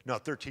 No,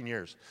 13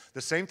 years.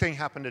 The same thing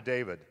happened to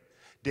David.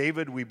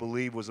 David, we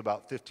believe, was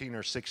about 15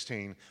 or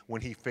 16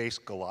 when he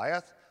faced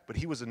Goliath, but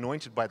he was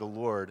anointed by the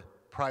Lord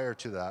prior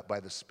to that, by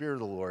the Spirit of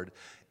the Lord,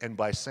 and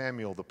by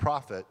Samuel the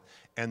prophet,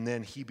 and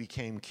then he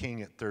became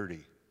king at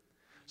 30.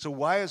 So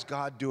why is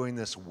God doing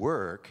this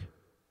work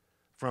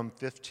from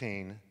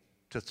 15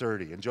 to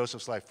 30? In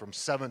Joseph's life, from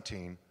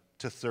 17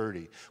 to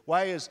 30.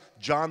 Why is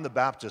John the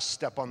Baptist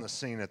step on the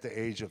scene at the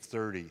age of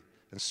 30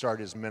 and start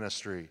his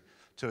ministry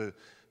to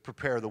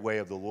prepare the way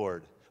of the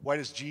Lord? Why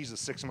does Jesus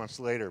 6 months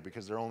later,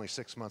 because they're only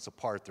 6 months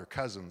apart, they're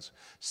cousins,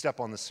 step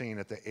on the scene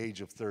at the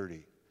age of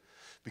 30?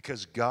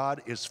 Because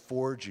God is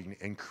forging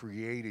and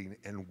creating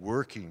and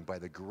working by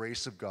the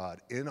grace of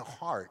God in a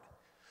heart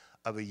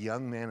of a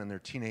young man in their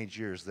teenage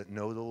years that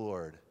know the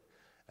Lord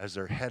as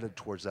they're headed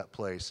towards that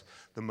place.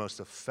 The most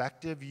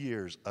effective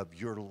years of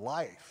your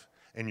life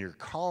and your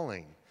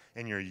calling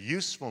and your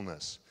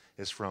usefulness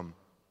is from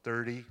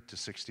 30 to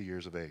 60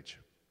 years of age.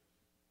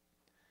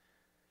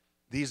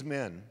 These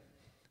men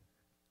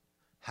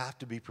have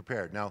to be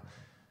prepared. Now,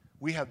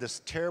 we have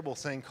this terrible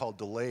thing called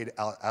delayed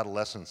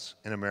adolescence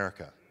in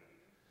America.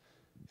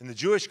 In the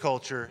Jewish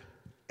culture,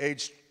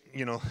 age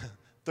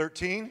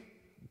 13,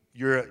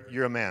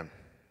 you're a man.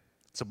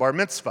 It's a bar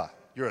mitzvah.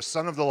 You're a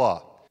son of the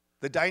law.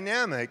 The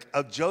dynamic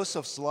of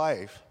Joseph's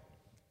life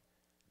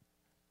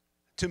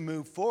to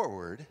move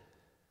forward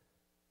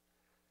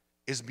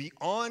is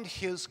beyond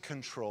his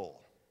control.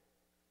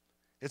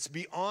 It's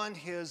beyond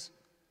his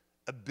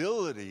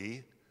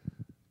ability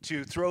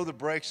to throw the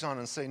brakes on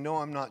and say, no,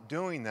 I'm not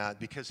doing that,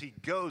 because he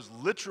goes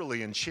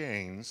literally in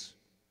chains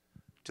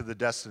to the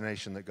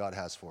destination that God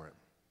has for him.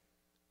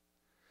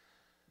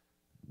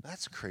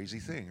 That's a crazy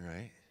thing,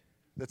 right?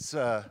 That's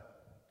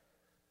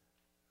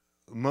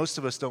most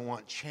of us don't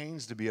want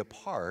chains to be a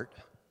part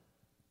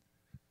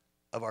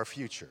of our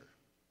future.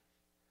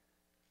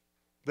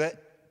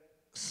 But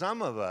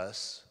some of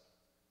us,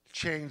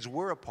 chains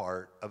were a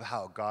part of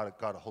how God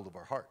got a hold of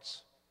our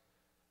hearts.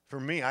 For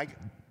me, I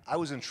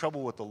was in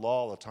trouble with the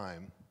law all the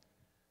time,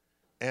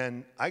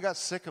 and I got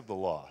sick of the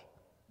law.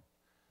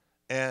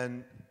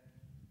 And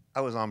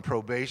I was on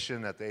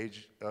probation at the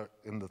age,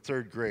 in the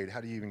third grade.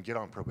 How do you even get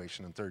on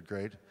probation in third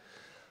grade?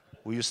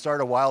 Well, you start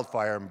a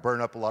wildfire and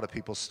burn up a lot of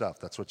people's stuff.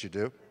 That's what you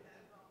do.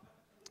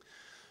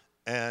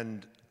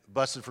 And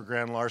busted for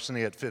grand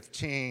larceny at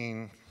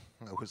 15.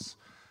 I was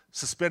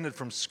suspended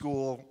from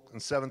school in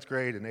 7th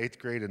grade, and 8th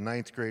grade, and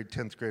 9th grade,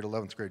 10th grade,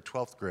 11th grade,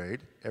 12th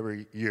grade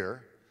every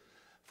year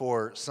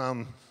for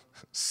some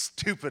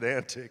stupid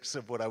antics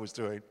of what I was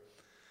doing.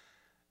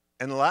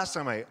 And the last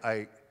time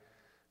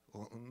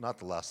well, not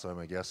the last time,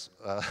 I guess,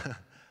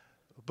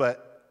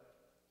 but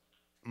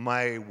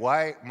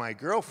my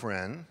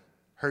girlfriend,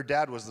 her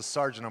dad was the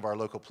sergeant of our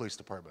local police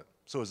department.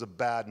 So it was a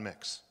bad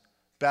mix.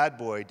 Bad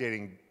boy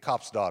dating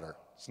cop's daughter.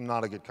 It's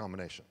not a good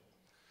combination.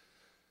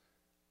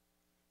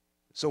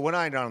 So when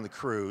I got on the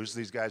cruise,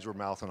 these guys were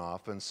mouthing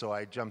off, and so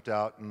I jumped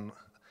out and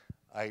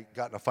I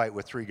got in a fight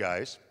with 3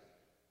 guys.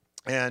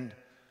 And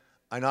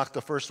I knocked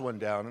the first one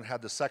down and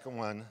had the second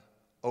one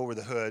over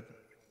the hood,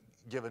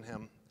 giving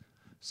him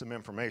some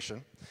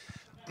information.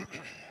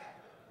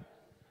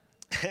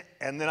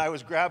 And then I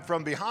was grabbed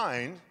from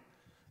behind,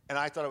 and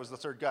I thought it was the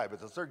third guy, but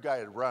the third guy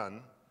had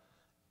run.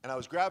 And I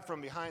was grabbed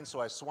from behind, so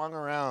I swung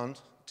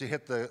around to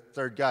hit the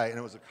third guy, and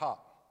it was a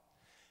cop.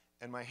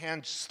 And my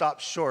hand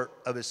stopped short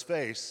of his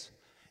face,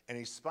 and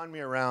he spun me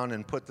around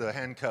and put the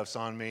handcuffs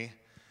on me.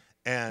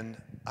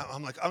 And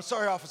I'm like, I'm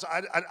sorry, officer.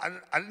 I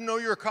didn't know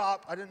you were a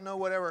cop. I didn't know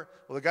whatever.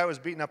 Well, the guy was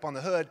beating up on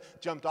the hood,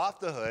 jumped off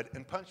the hood,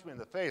 and punched me in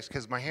the face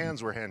because my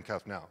hands were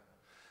handcuffed now.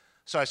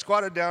 So I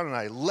squatted down, and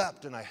I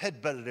leapt, and I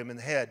headbutted him in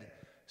the head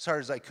as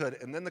hard as I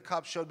could. And then the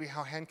cop showed me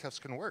how handcuffs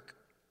can work.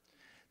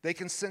 They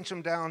can cinch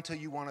them down until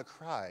you want to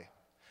cry.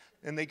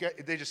 And they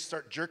just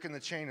start jerking the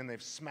chain, and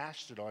they've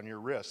smashed it on your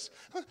wrist.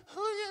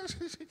 Oh,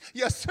 yes,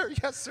 yes, sir,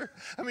 yes, sir.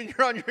 I mean,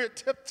 you're on your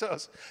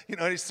tiptoes. You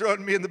know, and he's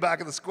throwing me in the back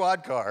of the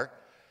squad car.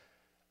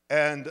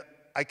 And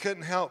I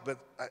couldn't help, but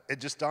it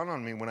just dawned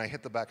on me when I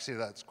hit the back seat of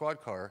that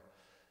squad car,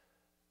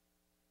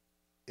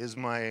 is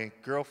my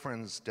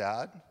girlfriend's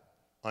dad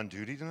on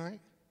duty tonight?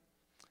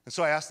 And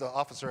so I asked the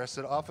officer, I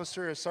said,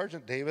 Officer, is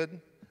Sergeant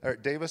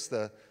Davis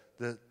the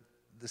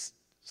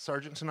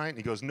sergeant tonight? And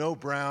he goes, no,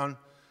 Brown,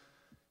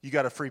 you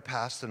got a free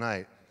pass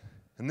tonight.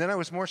 And then I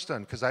was more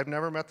stunned because I've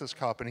never met this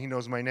cop and he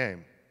knows my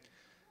name.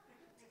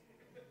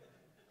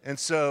 And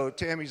so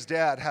Tammy's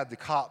dad had the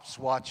cops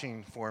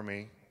watching for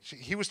me.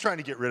 He was trying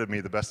to get rid of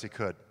me the best he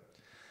could.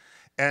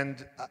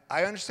 And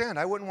I understand.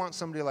 I wouldn't want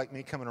somebody like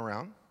me coming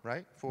around,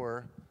 right,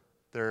 for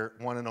their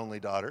one and only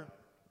daughter.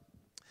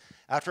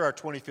 After our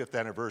 25th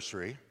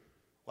anniversary,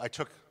 I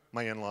took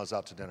my in-laws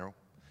out to dinner,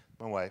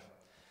 my wife.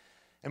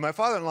 And my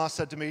father-in-law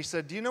said to me, he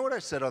said, do you know what I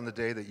said on the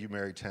day that you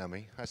married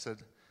Tammy? I said,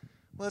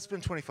 well, it's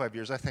been 25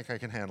 years. I think I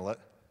can handle it.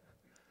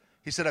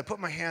 He said, I put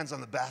my hands on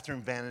the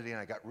bathroom vanity, and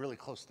I got really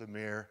close to the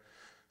mirror.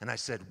 And I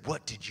said,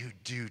 what did you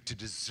do to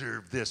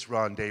deserve this,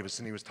 Ron Davis?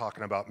 And he was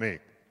talking about me.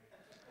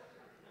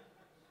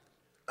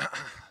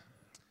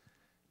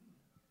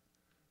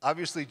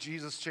 Obviously,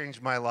 Jesus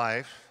changed my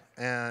life,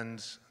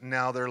 and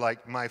now they're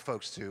like my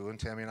folks too, and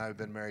Tammy and I have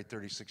been married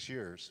 36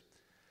 years.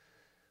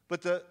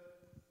 But the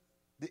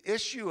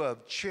issue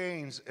of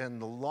chains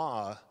and the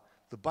law,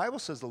 the Bible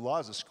says the law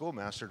is a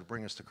schoolmaster to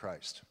bring us to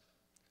Christ.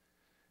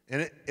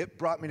 And it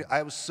brought me to,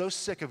 I was so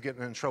sick of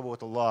getting in trouble with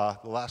the law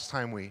the last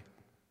time we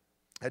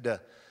had to,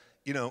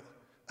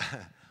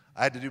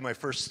 I had to do my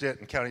first stint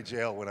in county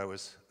jail when I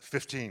was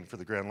 15 for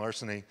the grand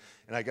larceny,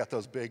 and I got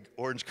those big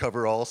orange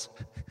coveralls,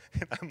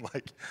 and I'm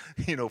like,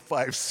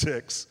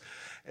 5'6",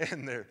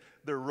 and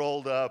they're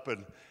rolled up,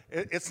 and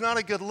it's not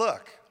a good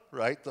look,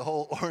 right? The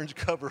whole orange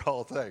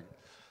coverall thing.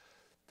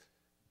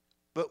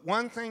 But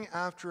one thing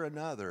after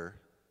another,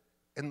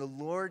 and the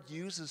Lord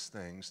uses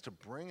things to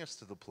bring us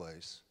to the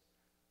place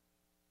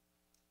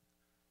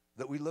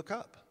that we look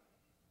up.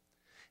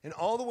 And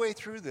all the way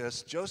through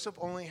this, Joseph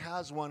only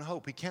has one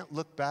hope. He can't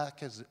look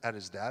back at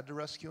his dad to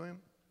rescue him,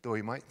 though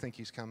he might think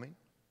he's coming.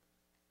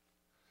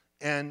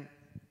 And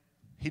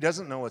he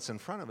doesn't know what's in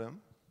front of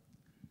him.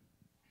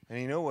 And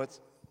you know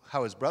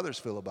how his brothers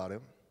feel about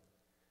him.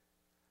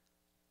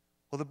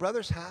 Well, the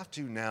brothers have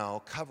to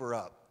now cover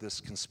up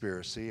this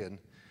conspiracy, and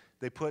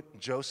they put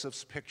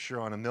Joseph's picture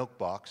on a milk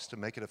box to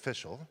make it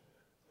official,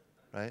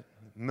 right?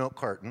 Milk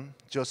carton.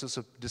 Joseph's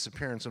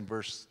disappearance in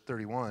verse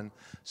 31.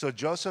 So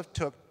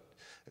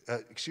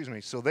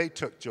they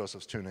took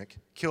Joseph's tunic,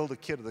 killed a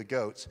kid of the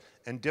goats,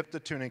 and dipped the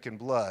tunic in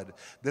blood.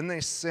 Then they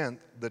sent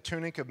the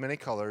tunic of many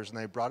colors, and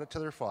they brought it to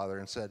their father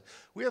and said,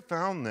 we have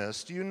found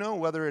this. Do you know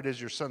whether it is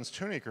your son's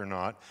tunic or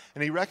not?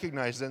 And he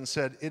recognized it and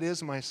said, it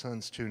is my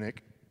son's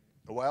tunic.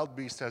 A wild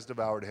beast has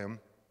devoured him.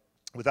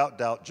 Without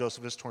doubt,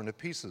 Joseph is torn to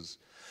pieces.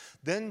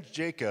 Then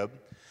Jacob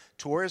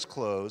tore his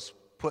clothes,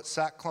 put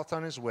sackcloth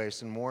on his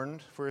waist, and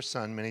mourned for his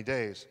son many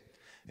days.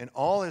 And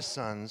all his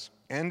sons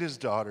and his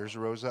daughters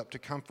rose up to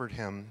comfort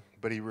him,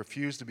 but he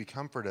refused to be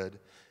comforted.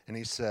 And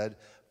he said,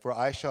 for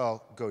I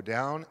shall go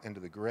down into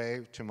the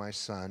grave to my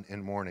son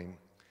in mourning.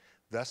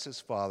 Thus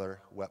his father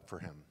wept for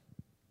him.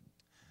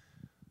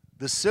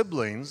 The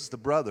siblings, the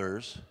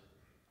brothers,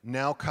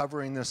 now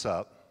covering this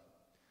up,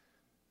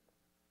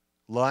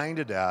 lying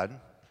to dad,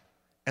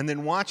 And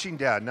then watching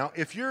dad. Now,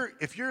 if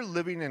you're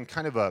living in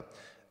kind of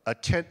a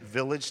tent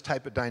village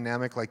type of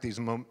dynamic like these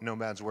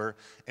nomads were,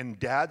 and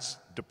dad's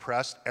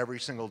depressed every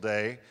single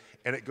day,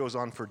 and it goes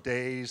on for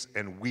days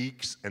and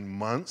weeks and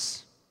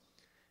months,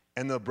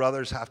 and the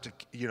brothers have to,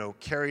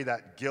 carry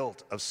that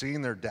guilt of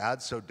seeing their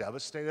dad so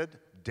devastated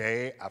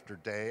day after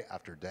day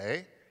after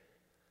day,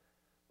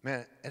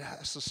 man, it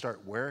has to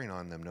start wearing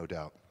on them, no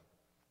doubt.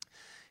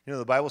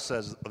 The Bible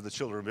says of the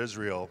children of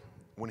Israel,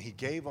 when he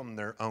gave them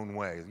their own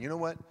way, you know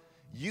what?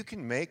 You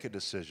can make a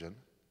decision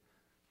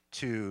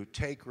to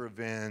take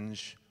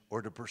revenge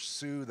or to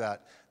pursue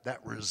that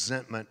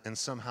resentment and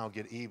somehow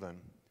get even.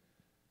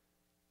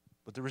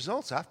 But the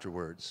results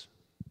afterwards,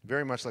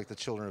 very much like the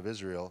children of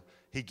Israel,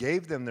 he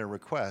gave them their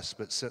requests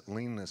but sent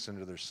leanness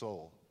into their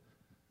soul.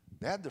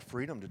 They had the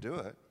freedom to do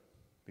it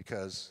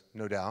because,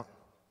 no doubt,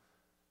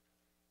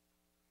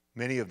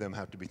 many of them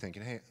have to be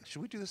thinking, hey,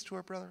 should we do this to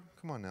our brother?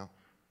 Come on now.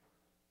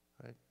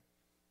 Right?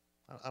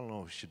 I don't know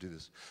if we should do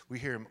this. We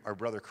hear our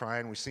brother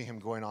crying. We see him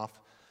going off,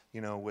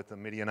 with the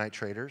Midianite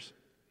traders.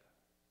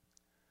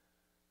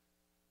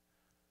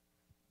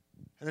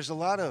 And there's a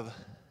lot of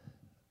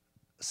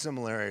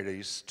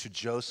similarities to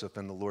Joseph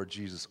and the Lord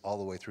Jesus all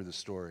the way through the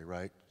story,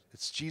 right?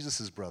 It's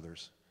Jesus'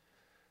 brothers.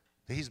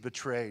 He's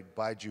betrayed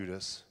by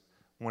Judas,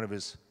 one of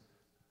his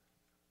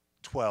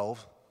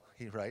 12,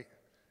 right?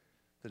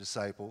 The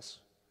disciples,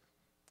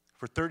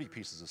 for 30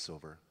 pieces of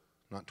silver,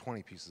 not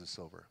 20 pieces of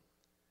silver.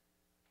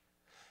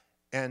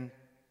 And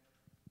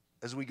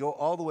as we go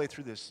all the way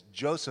through this,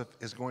 Joseph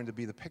is going to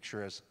be the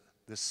picture as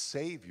the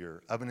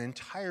savior of an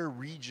entire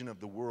region of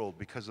the world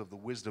because of the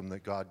wisdom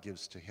that God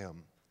gives to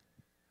him,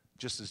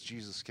 just as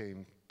Jesus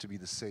came to be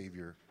the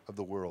savior of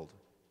the world.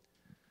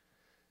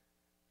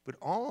 But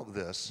all of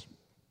this,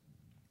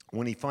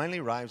 when he finally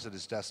arrives at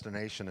his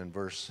destination in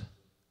verse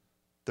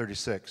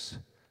 36,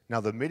 now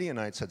the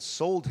Midianites had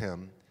sold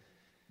him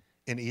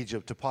in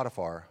Egypt to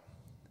Potiphar,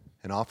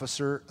 an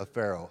officer of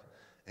Pharaoh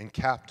and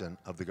captain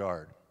of the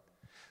guard.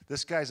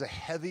 This guy's a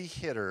heavy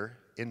hitter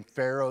in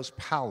Pharaoh's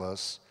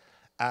palace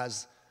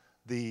as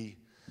the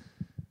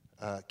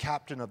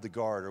captain of the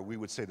guard, or we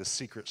would say the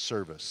secret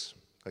service.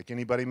 Like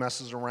anybody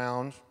messes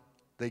around,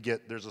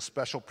 there's a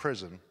special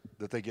prison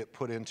that they get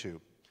put into.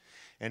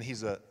 And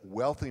he's a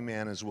wealthy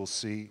man, as we'll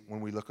see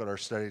when we look at our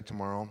study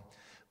tomorrow.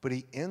 But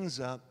he ends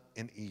up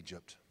in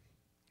Egypt,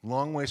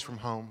 long ways from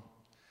home,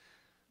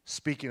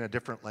 speaking a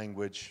different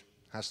language,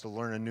 has to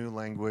learn a new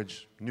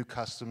language, new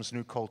customs,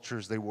 new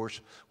cultures. They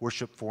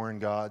worship foreign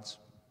gods.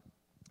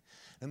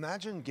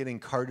 Imagine getting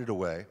carted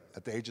away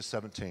at the age of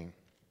 17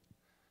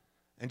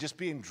 and just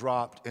being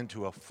dropped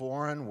into a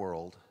foreign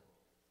world,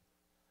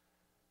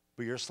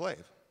 but you're a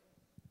slave.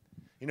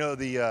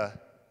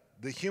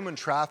 The human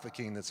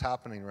trafficking that's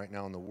happening right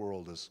now in the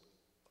world is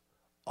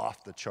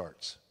off the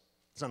charts.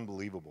 It's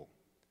unbelievable.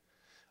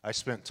 I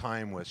spent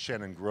time with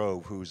Shannon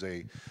Grove, who's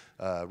a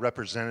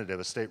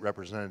state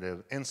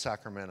representative in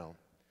Sacramento,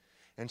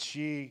 and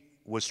she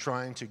was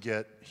trying to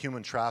get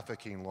human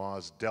trafficking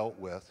laws dealt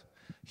with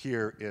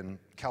here in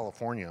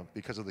California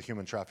because of the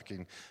human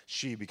trafficking.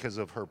 Because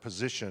of her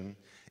position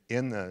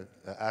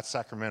at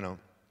Sacramento,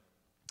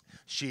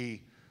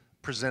 she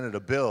presented a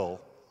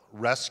bill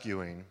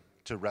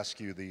to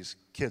rescue these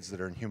kids that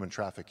are in human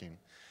trafficking.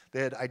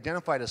 They had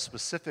identified a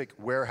specific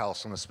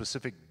warehouse in a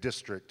specific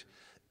district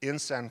in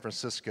San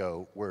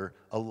Francisco where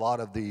a lot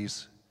of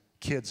these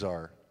kids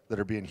are that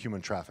are being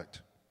human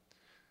trafficked.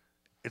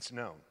 It's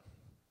known.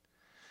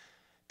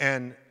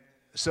 And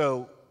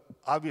so,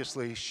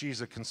 obviously,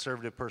 she's a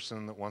conservative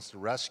person that wants to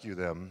rescue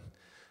them,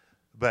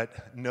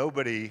 but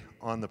nobody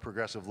on the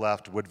progressive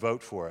left would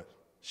vote for it.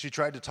 She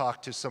tried to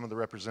talk to some of the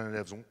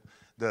representatives.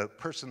 The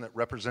person that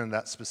represented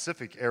that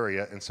specific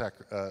area in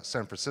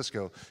San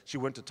Francisco, she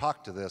went to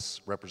talk to this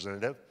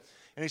representative,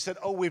 and he said,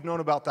 oh, we've known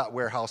about that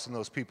warehouse and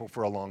those people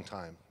for a long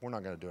time. We're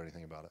not going to do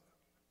anything about it.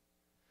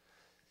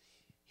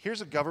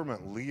 Here's a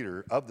government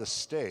leader of the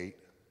state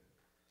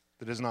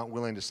that is not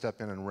willing to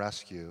step in and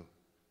rescue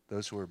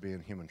those who are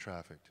being human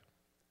trafficked.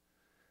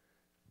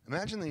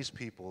 Imagine these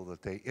people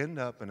that they end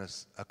up in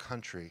a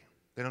country,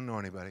 they don't know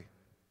anybody.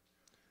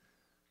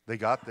 They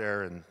got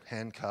there in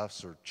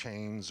handcuffs or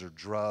chains or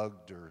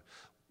drugged or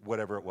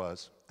whatever it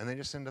was, and they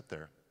just end up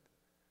there.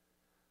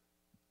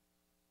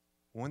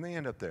 When they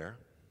end up there,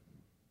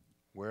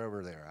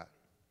 wherever they're at,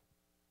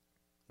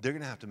 they're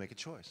going to have to make a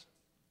choice.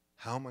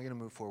 How am I going to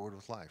move forward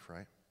with life,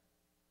 right?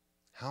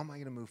 How am I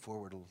going to move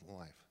forward with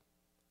life?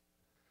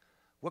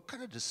 What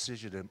kind of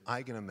decision am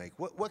I going to make?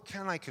 What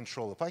can I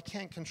control? If I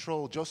can't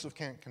control, Joseph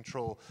can't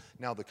control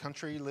now the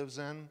country he lives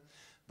in.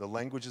 The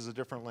language is a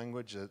different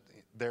language.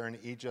 There in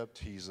Egypt,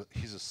 he's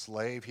a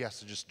slave. He has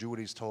to just do what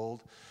he's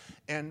told.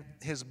 And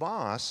his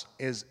boss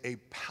is a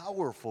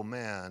powerful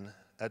man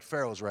at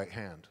Pharaoh's right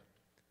hand.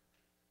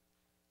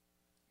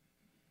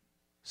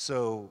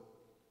 So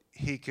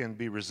he can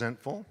be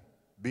resentful,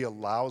 be a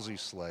lousy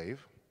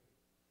slave,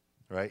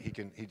 right? He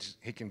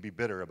can be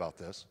bitter about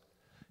this.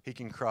 He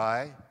can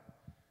cry.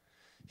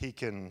 He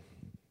can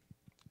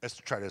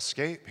try to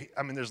escape.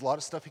 There's a lot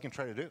of stuff he can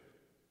try to do.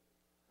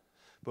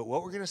 But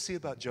what we're going to see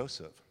about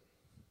Joseph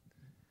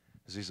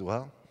is he said,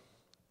 well,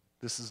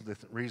 this is the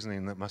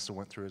reasoning that must have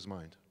went through his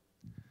mind.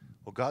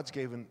 Well, God's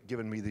given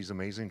me these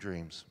amazing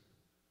dreams.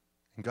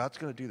 And God's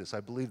going to do this. I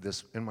believe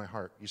this in my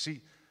heart. You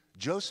see,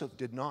 Joseph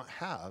did not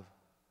have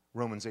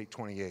Romans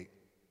 8:28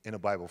 in a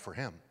Bible for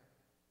him.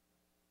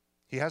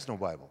 He has no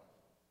Bible.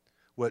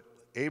 What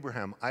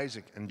Abraham,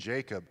 Isaac, and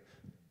Jacob,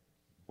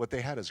 what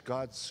they had is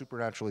God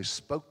supernaturally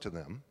spoke to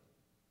them.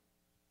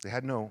 They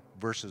had no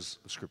verses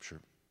of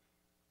Scripture.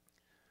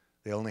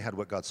 They only had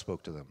what God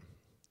spoke to them.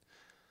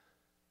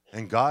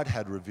 And God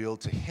had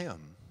revealed to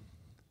him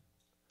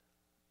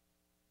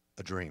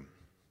a dream.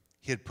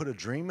 He had put a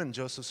dream in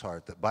Joseph's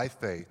heart that by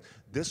faith,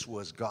 this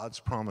was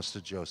God's promise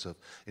to Joseph,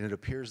 and it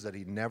appears that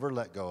he never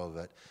let go of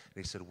it.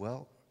 And he said,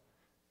 well,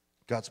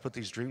 God's put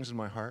these dreams in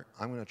my heart.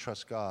 I'm going to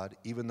trust God.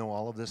 Even though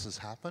all of this has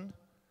happened,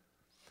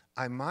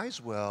 I might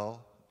as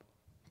well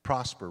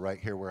prosper right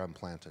here where I'm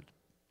planted.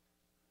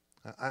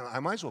 I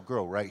might as well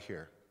grow right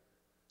here.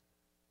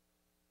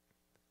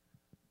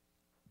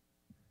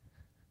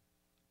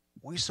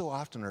 We so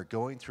often are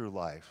going through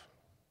life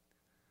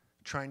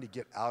trying to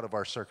get out of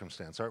our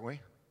circumstance, aren't we?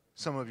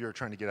 Some of you are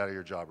trying to get out of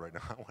your job right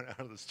now. I want out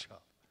of this job.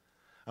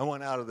 I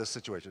want out of this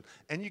situation.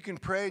 And you can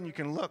pray and you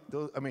can look.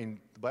 I mean,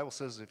 the Bible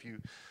says if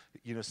you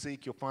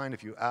seek, you'll find.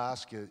 If you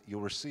ask,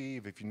 you'll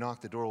receive. If you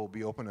knock, the door will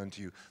be open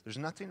unto you. There's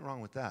nothing wrong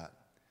with that.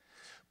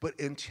 But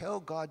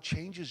until God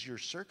changes your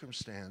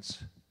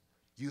circumstance,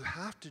 you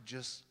have to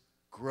just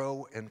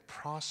grow and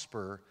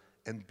prosper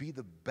and be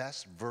the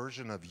best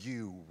version of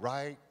you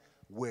right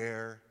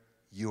where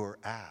you're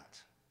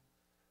at.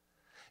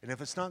 And if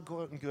it's not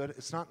going good,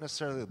 it's not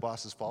necessarily the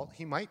boss's fault.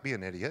 He might be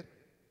an idiot.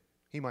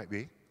 He might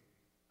be.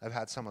 I've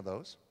had some of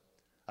those.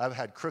 I've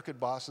had crooked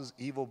bosses,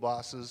 evil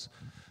bosses,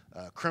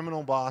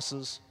 criminal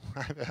bosses.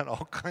 I've had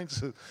all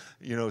kinds of,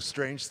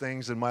 strange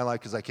things in my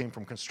life because I came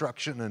from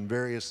construction and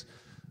various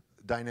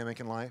dynamic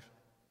in life.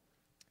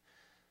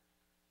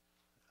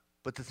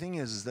 But the thing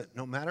is that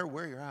no matter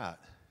where you're at,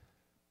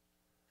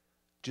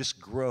 just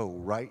grow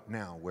right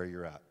now where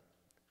you're at.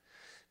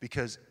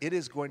 Because it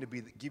is going to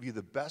give you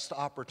the best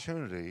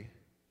opportunity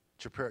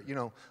to prepare.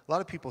 A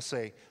lot of people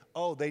say,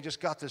 oh, they just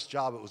got this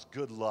job, it was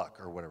good luck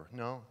or whatever.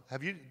 No.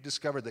 Have you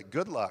discovered that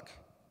good luck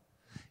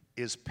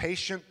is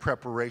patient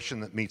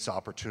preparation that meets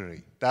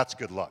opportunity? That's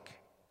good luck.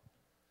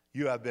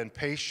 You have been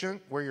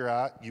patient where you're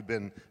at. You've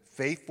been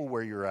faithful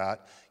where you're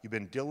at. You've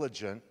been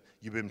diligent.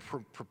 You've been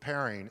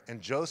preparing.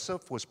 And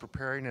Joseph was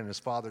preparing in his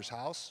father's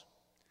house.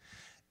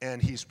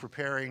 And he's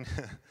preparing...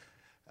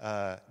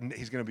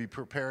 he's going to be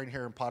preparing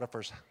here in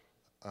Potiphar's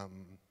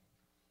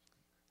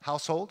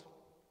household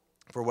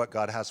for what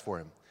God has for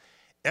him.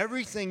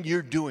 Everything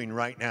you're doing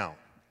right now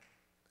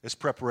is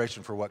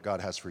preparation for what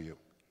God has for you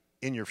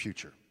in your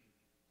future.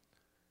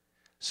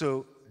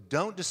 So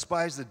don't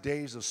despise the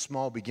days of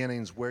small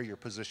beginnings where your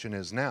position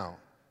is now,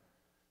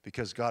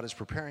 because God is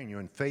preparing you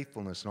in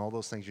faithfulness and all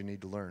those things you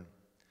need to learn.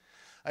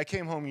 I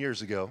came home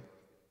years ago.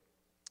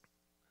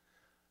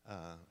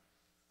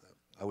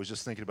 I was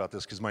just thinking about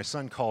this because my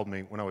son called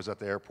me when I was at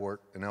the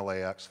airport in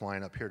LAX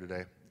flying up here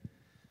today.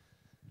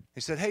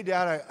 He said, hey,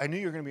 Dad, I knew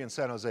you were going to be in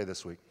San Jose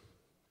this week.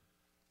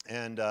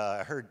 And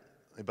I heard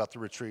about the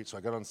retreat, so I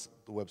got on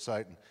the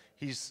website, and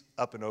he's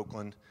up in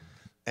Oakland.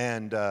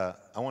 And I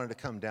wanted to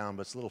come down,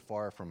 but it's a little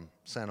far from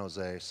San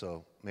Jose,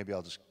 so maybe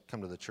I'll just come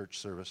to the church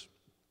service.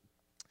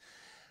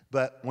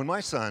 But when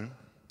my son,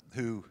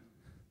 who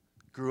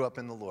grew up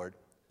in the Lord,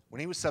 when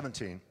he was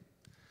 17,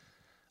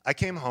 I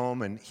came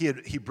home, and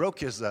he broke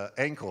his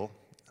ankle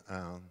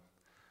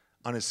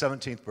on his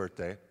 17th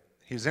birthday.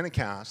 He was in a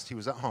cast. He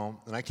was at home.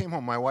 And I came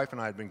home. My wife and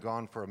I had been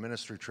gone for a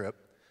ministry trip.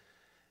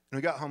 And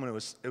we got home, and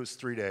it was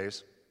 3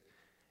 days.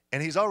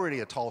 And he's already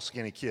a tall,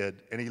 skinny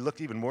kid, and he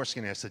looked even more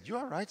skinny. I said, you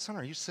all right, son?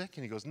 Are you sick?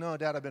 And he goes, no,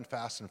 Dad, I've been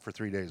fasting for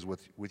 3 days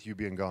with you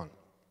being gone.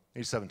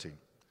 He's 17.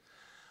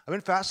 I've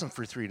been fasting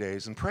for 3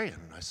 days and praying.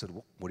 And I said,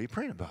 well, what are you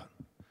praying about?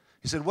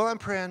 He said, well, I'm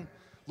praying,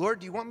 Lord,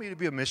 do you want me to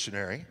be a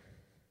missionary?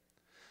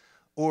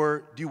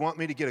 Or do you want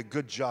me to get a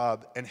good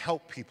job and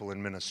help people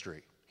in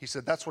ministry? He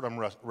said, that's what I'm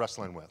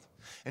wrestling with.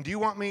 And do you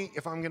want me,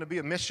 if I'm going to be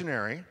a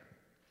missionary,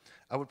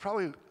 I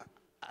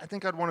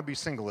think I'd want to be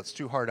single. It's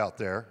too hard out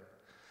there.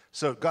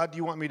 So, God, do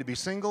you want me to be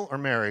single or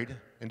married?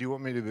 And do you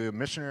want me to be a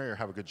missionary or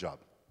have a good job?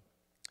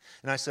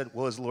 And I said,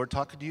 well, is the Lord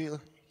talking to you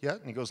yet?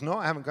 And he goes, no,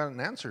 I haven't got an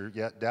answer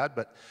yet, Dad,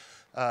 but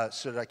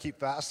should I keep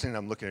fasting?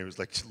 I'm looking at him, he was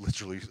like,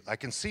 literally, I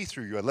can see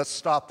through you. Let's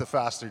stop the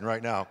fasting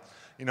right now.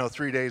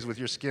 3 days with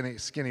your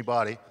skinny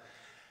body.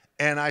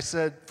 And I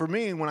said, for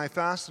me, when I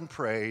fast and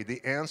pray,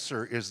 the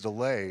answer is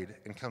delayed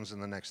and comes in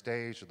the next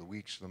days or the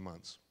weeks or the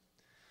months.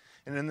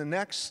 And in the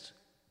next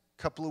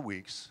couple of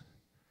weeks,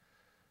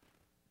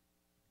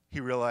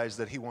 he realized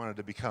that he wanted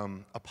to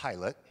become a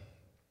pilot,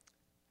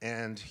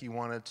 and he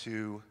wanted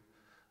to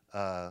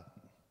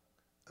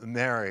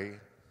marry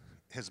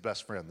his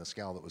best friend, this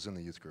gal that was in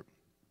the youth group.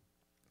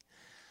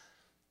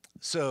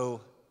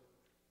 So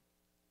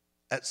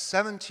at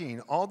 17,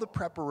 all the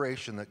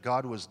preparation that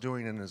God was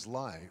doing in his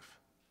life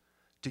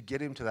to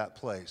get him to that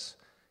place,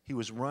 he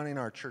was running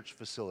our church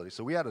facility.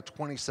 So we had a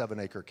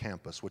 27-acre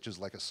campus, which is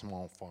like a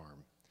small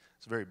farm.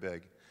 It's very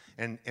big.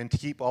 And to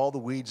keep all the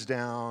weeds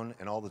down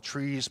and all the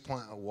trees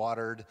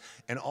watered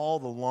and all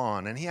the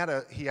lawn. And he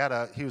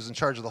was in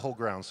charge of the whole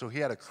ground. So he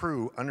had a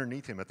crew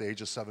underneath him at the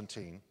age of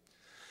 17.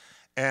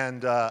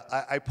 And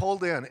I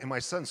pulled in, and my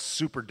son's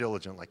super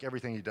diligent. Like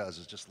everything he does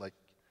is just like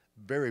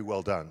very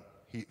well done.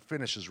 He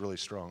finishes really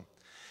strong.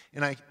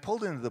 And I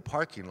pulled into the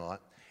parking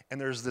lot, and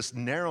there's this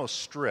narrow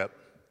strip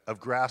of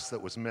grass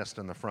that was missed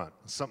in the front,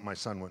 something my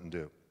son wouldn't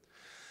do.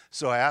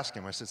 So I asked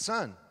him, I said,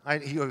 son,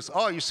 he goes,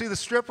 oh, you see the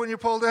strip when you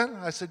pulled in?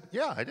 I said,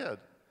 yeah, I did.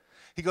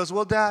 He goes,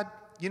 well, Dad,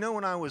 you know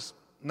when I was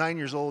 9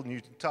 years old and you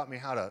taught me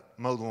how to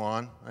mow the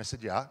lawn? I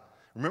said, yeah.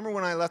 Remember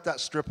when I left that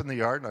strip in the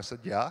yard? And I said,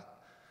 yeah.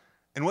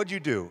 And what'd you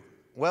do?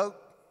 Well,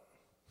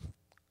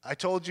 I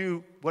told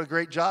you what a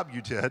great job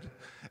you did,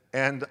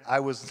 and I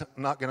was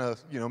not going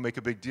to, make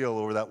a big deal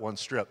over that one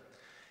strip.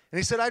 And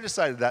he said, I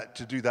decided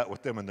to do that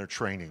with them in their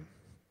training.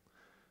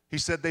 He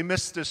said, they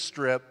missed this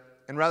strip,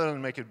 and rather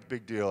than make a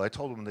big deal, I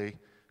told them they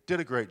did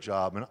a great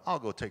job, and I'll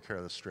go take care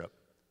of the strip.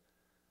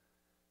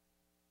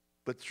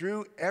 But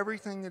through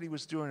everything that he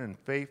was doing in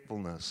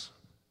faithfulness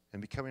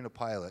and becoming a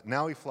pilot,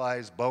 now he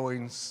flies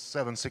Boeing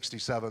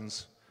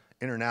 767s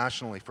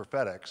internationally for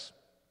FedEx.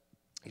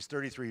 He's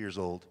 33 years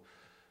old.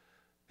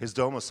 His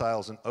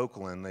domicile's in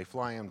Oakland. They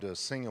fly him to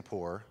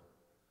Singapore,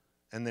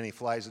 and then he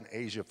flies in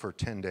Asia for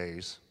 10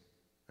 days,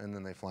 and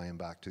then they fly him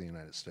back to the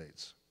United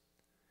States.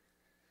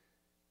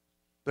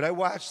 But I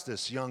watched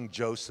this young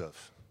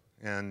Joseph,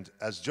 and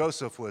as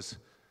Joseph was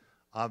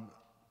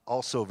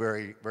also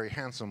very, very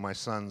handsome, my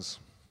son's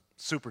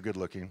super good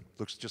looking,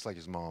 looks just like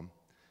his mom.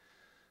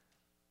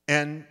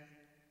 And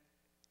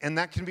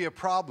that can be a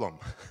problem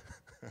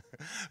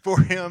for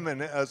him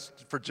and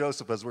for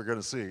Joseph, as we're going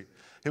to see.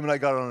 Him and I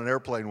got on an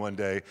airplane one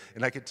day,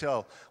 and I could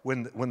tell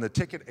when the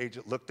ticket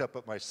agent looked up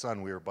at my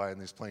son, we were buying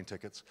these plane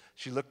tickets,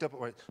 she looked up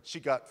at she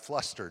got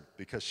flustered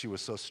because she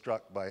was so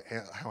struck by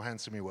how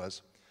handsome he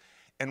was.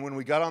 And when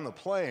we got on the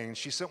plane,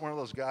 she sent one of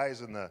those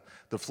guys in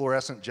the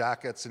fluorescent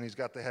jackets, and he's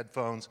got the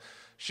headphones.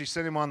 She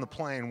sent him on the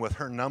plane with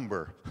her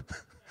number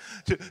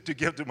to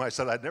give to my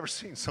son. I'd never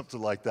seen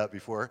something like that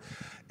before.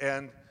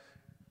 And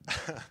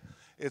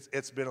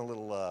it's been a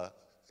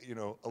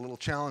little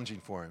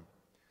challenging for him.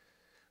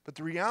 But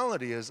the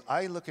reality is,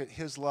 I look at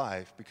his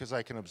life because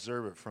I can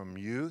observe it from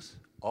youth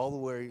all the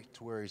way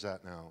to where he's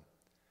at now.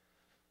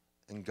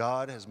 And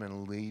God has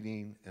been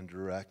leading and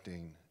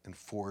directing and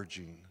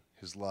forging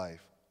his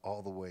life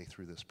all the way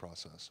through this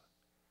process.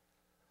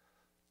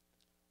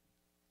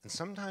 And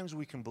sometimes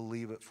we can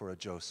believe it for a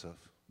Joseph,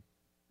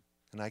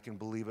 and I can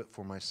believe it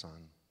for my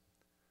son.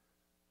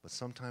 But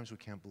sometimes we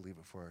can't believe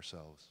it for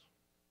ourselves.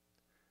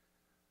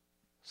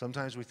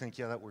 Sometimes we think,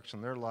 yeah, that works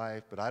in their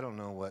life, but I don't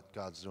know what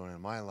God's doing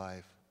in my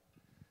life.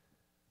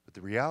 But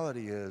the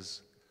reality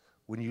is,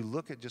 when you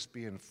look at just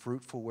being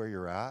fruitful where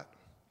you're at,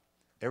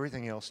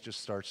 everything else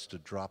just starts to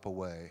drop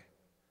away.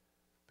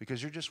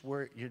 Because you're just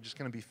going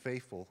to be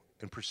faithful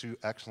and pursue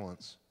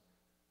excellence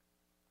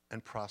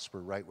and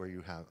prosper right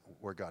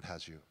where God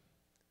has you.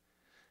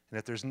 And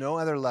if there's no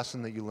other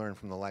lesson that you learn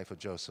from the life of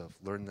Joseph,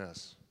 learn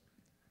this: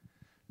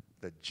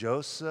 that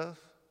Joseph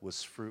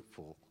was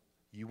fruitful.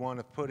 You want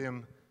to put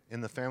him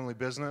in the family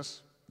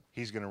business,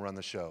 he's going to run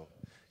the show.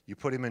 You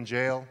put him in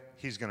jail,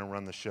 he's going to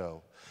run the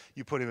show.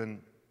 You put him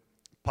in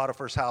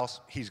Potiphar's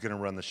house, he's going to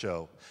run the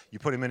show. You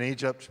put him in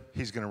Egypt,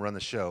 he's going to run the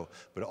show.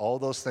 But all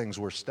those things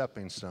were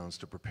stepping stones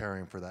to prepare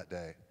him for that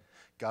day.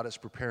 God is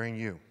preparing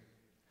you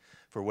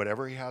for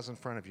whatever he has in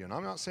front of you. And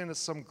I'm not saying it's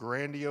some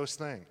grandiose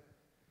thing.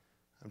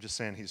 I'm just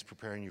saying he's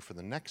preparing you for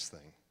the next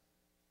thing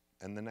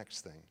and the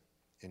next thing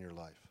in your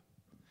life.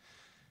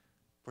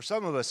 For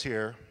some of us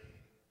here,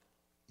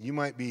 you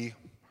might be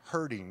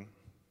hurting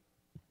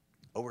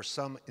over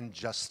some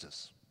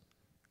injustice.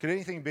 Could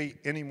anything be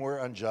any more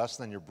unjust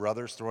than your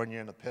brothers throwing you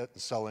in a pit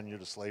and selling you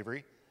to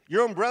slavery?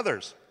 Your own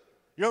brothers,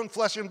 your own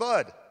flesh and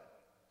blood.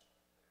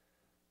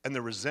 And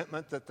the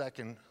resentment that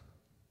can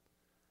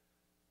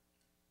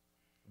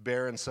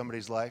bear in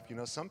somebody's life.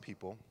 Some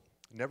people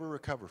never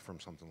recover from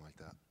something like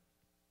that.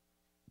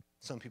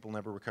 Some people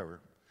never recover.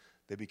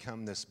 They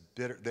become this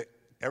bitter.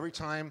 Every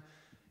time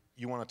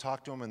you want to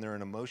talk to them and they're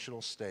in an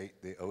emotional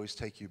state, they always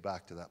take you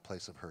back to that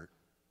place of hurt.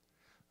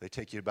 They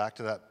take you back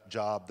to that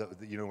job that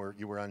where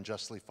you were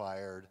unjustly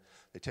fired.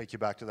 They take you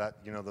back to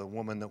that, the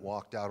woman that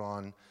walked out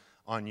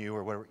on you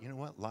or whatever. You know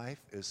what?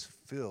 Life is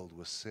filled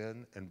with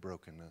sin and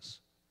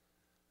brokenness.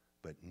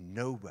 But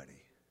nobody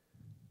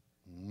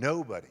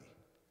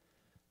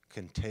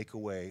can take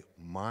away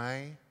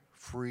my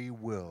free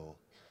will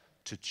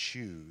to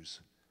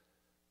choose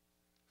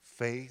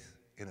faith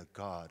in a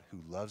God who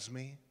loves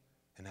me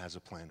and has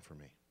a plan for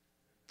me.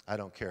 I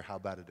don't care how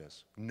bad it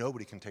is.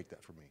 Nobody can take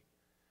that from me.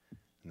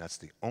 And that's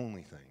the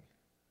only thing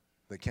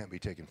that can't be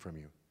taken from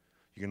you.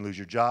 You can lose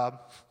your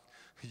job.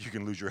 You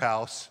can lose your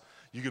house.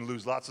 You can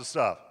lose lots of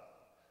stuff.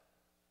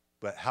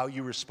 But how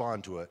you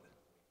respond to it,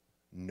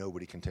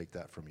 nobody can take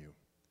that from you.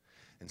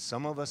 And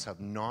some of us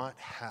have not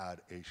had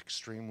an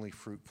extremely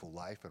fruitful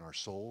life in our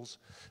souls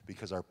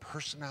because our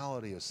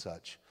personality is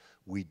such.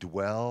 We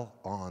dwell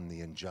on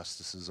the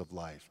injustices of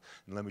life.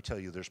 And let me tell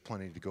you, there's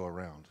plenty to go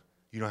around.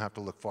 You don't have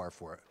to look far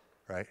for it,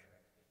 right?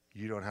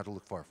 You don't have to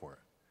look far for it.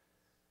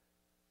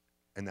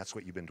 And that's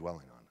what you've been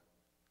dwelling on.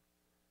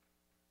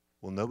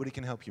 Well, nobody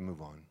can help you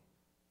move on.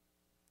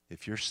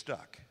 If you're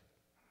stuck,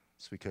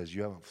 it's because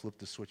you haven't flipped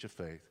the switch of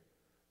faith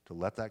to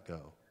let that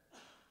go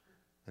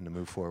and to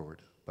move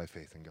forward by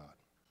faith in God.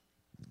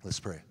 Let's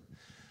pray.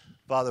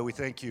 Father, we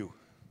thank you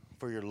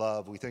for your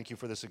love. We thank you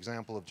for this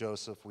example of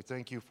Joseph. We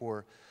thank you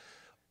for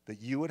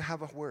that you would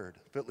have a word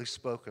fitly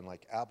spoken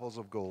like apples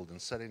of gold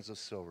and settings of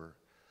silver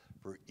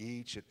for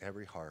each and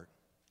every heart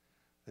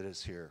that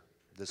is here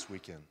this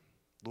weekend.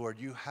 Lord,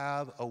 you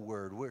have a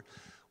word.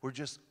 We're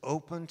just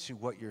open to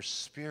what your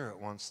Spirit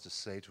wants to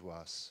say to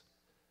us,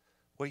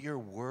 what your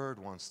word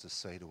wants to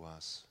say to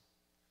us.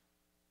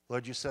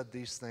 Lord, you said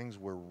these things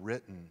were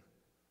written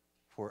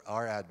for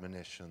our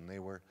admonition. They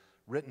were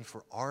written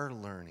for our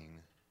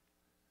learning.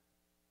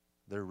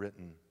 They're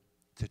written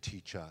to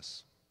teach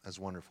us as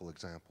wonderful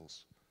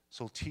examples.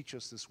 So teach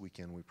us this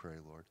weekend, we pray,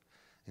 Lord.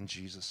 In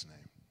Jesus'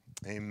 name,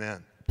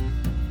 amen.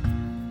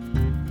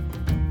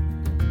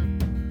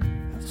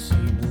 I've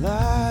seen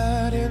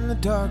light in the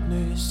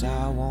darkness.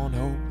 I want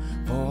hope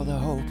for the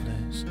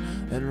hopeless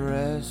and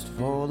rest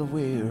for the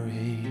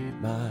weary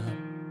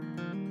mind.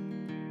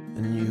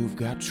 And you've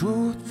got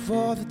truth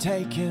for the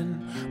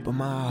taking, but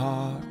my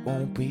heart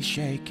won't be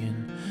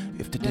shaken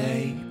if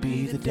today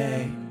be the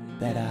day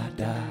that I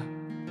die.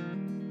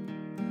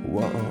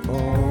 Whoa,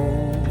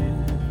 whoa,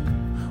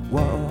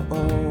 whoa,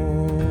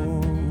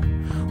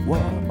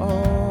 whoa.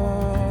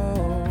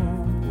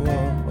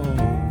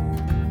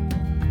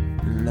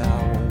 And I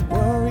won't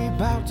worry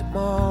about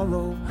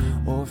tomorrow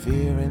or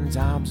fear in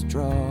times of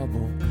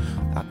trouble.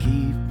 I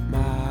keep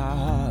my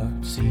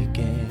heart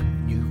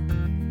seeking you.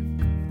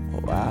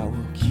 Oh, I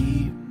will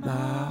keep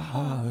my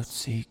heart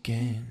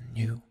seeking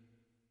you.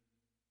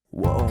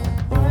 Whoa,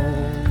 whoa,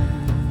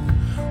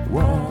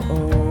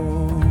 whoa.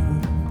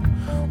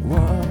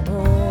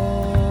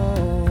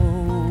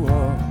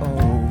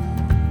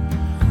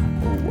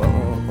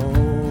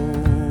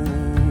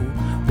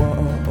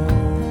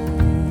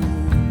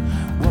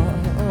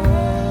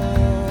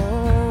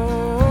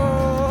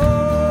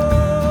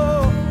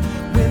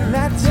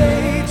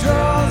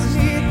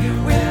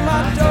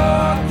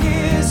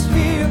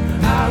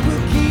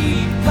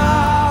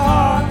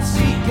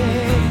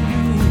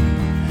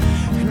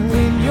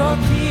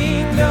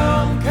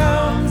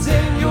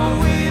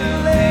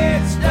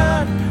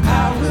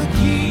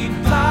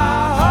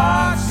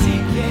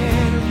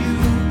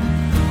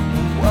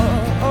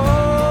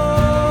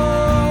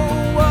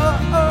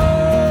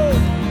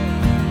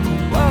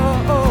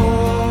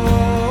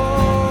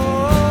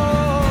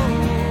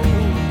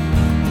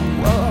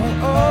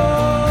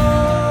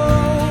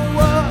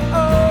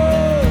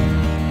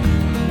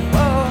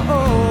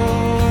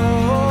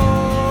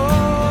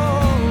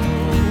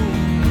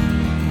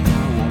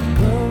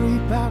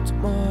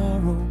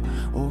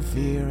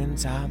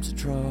 Times of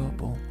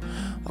trouble,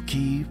 I'll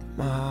keep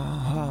my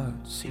heart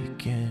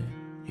seeking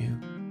you.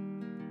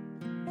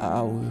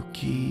 I will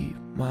keep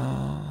my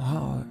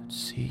heart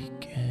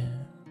seeking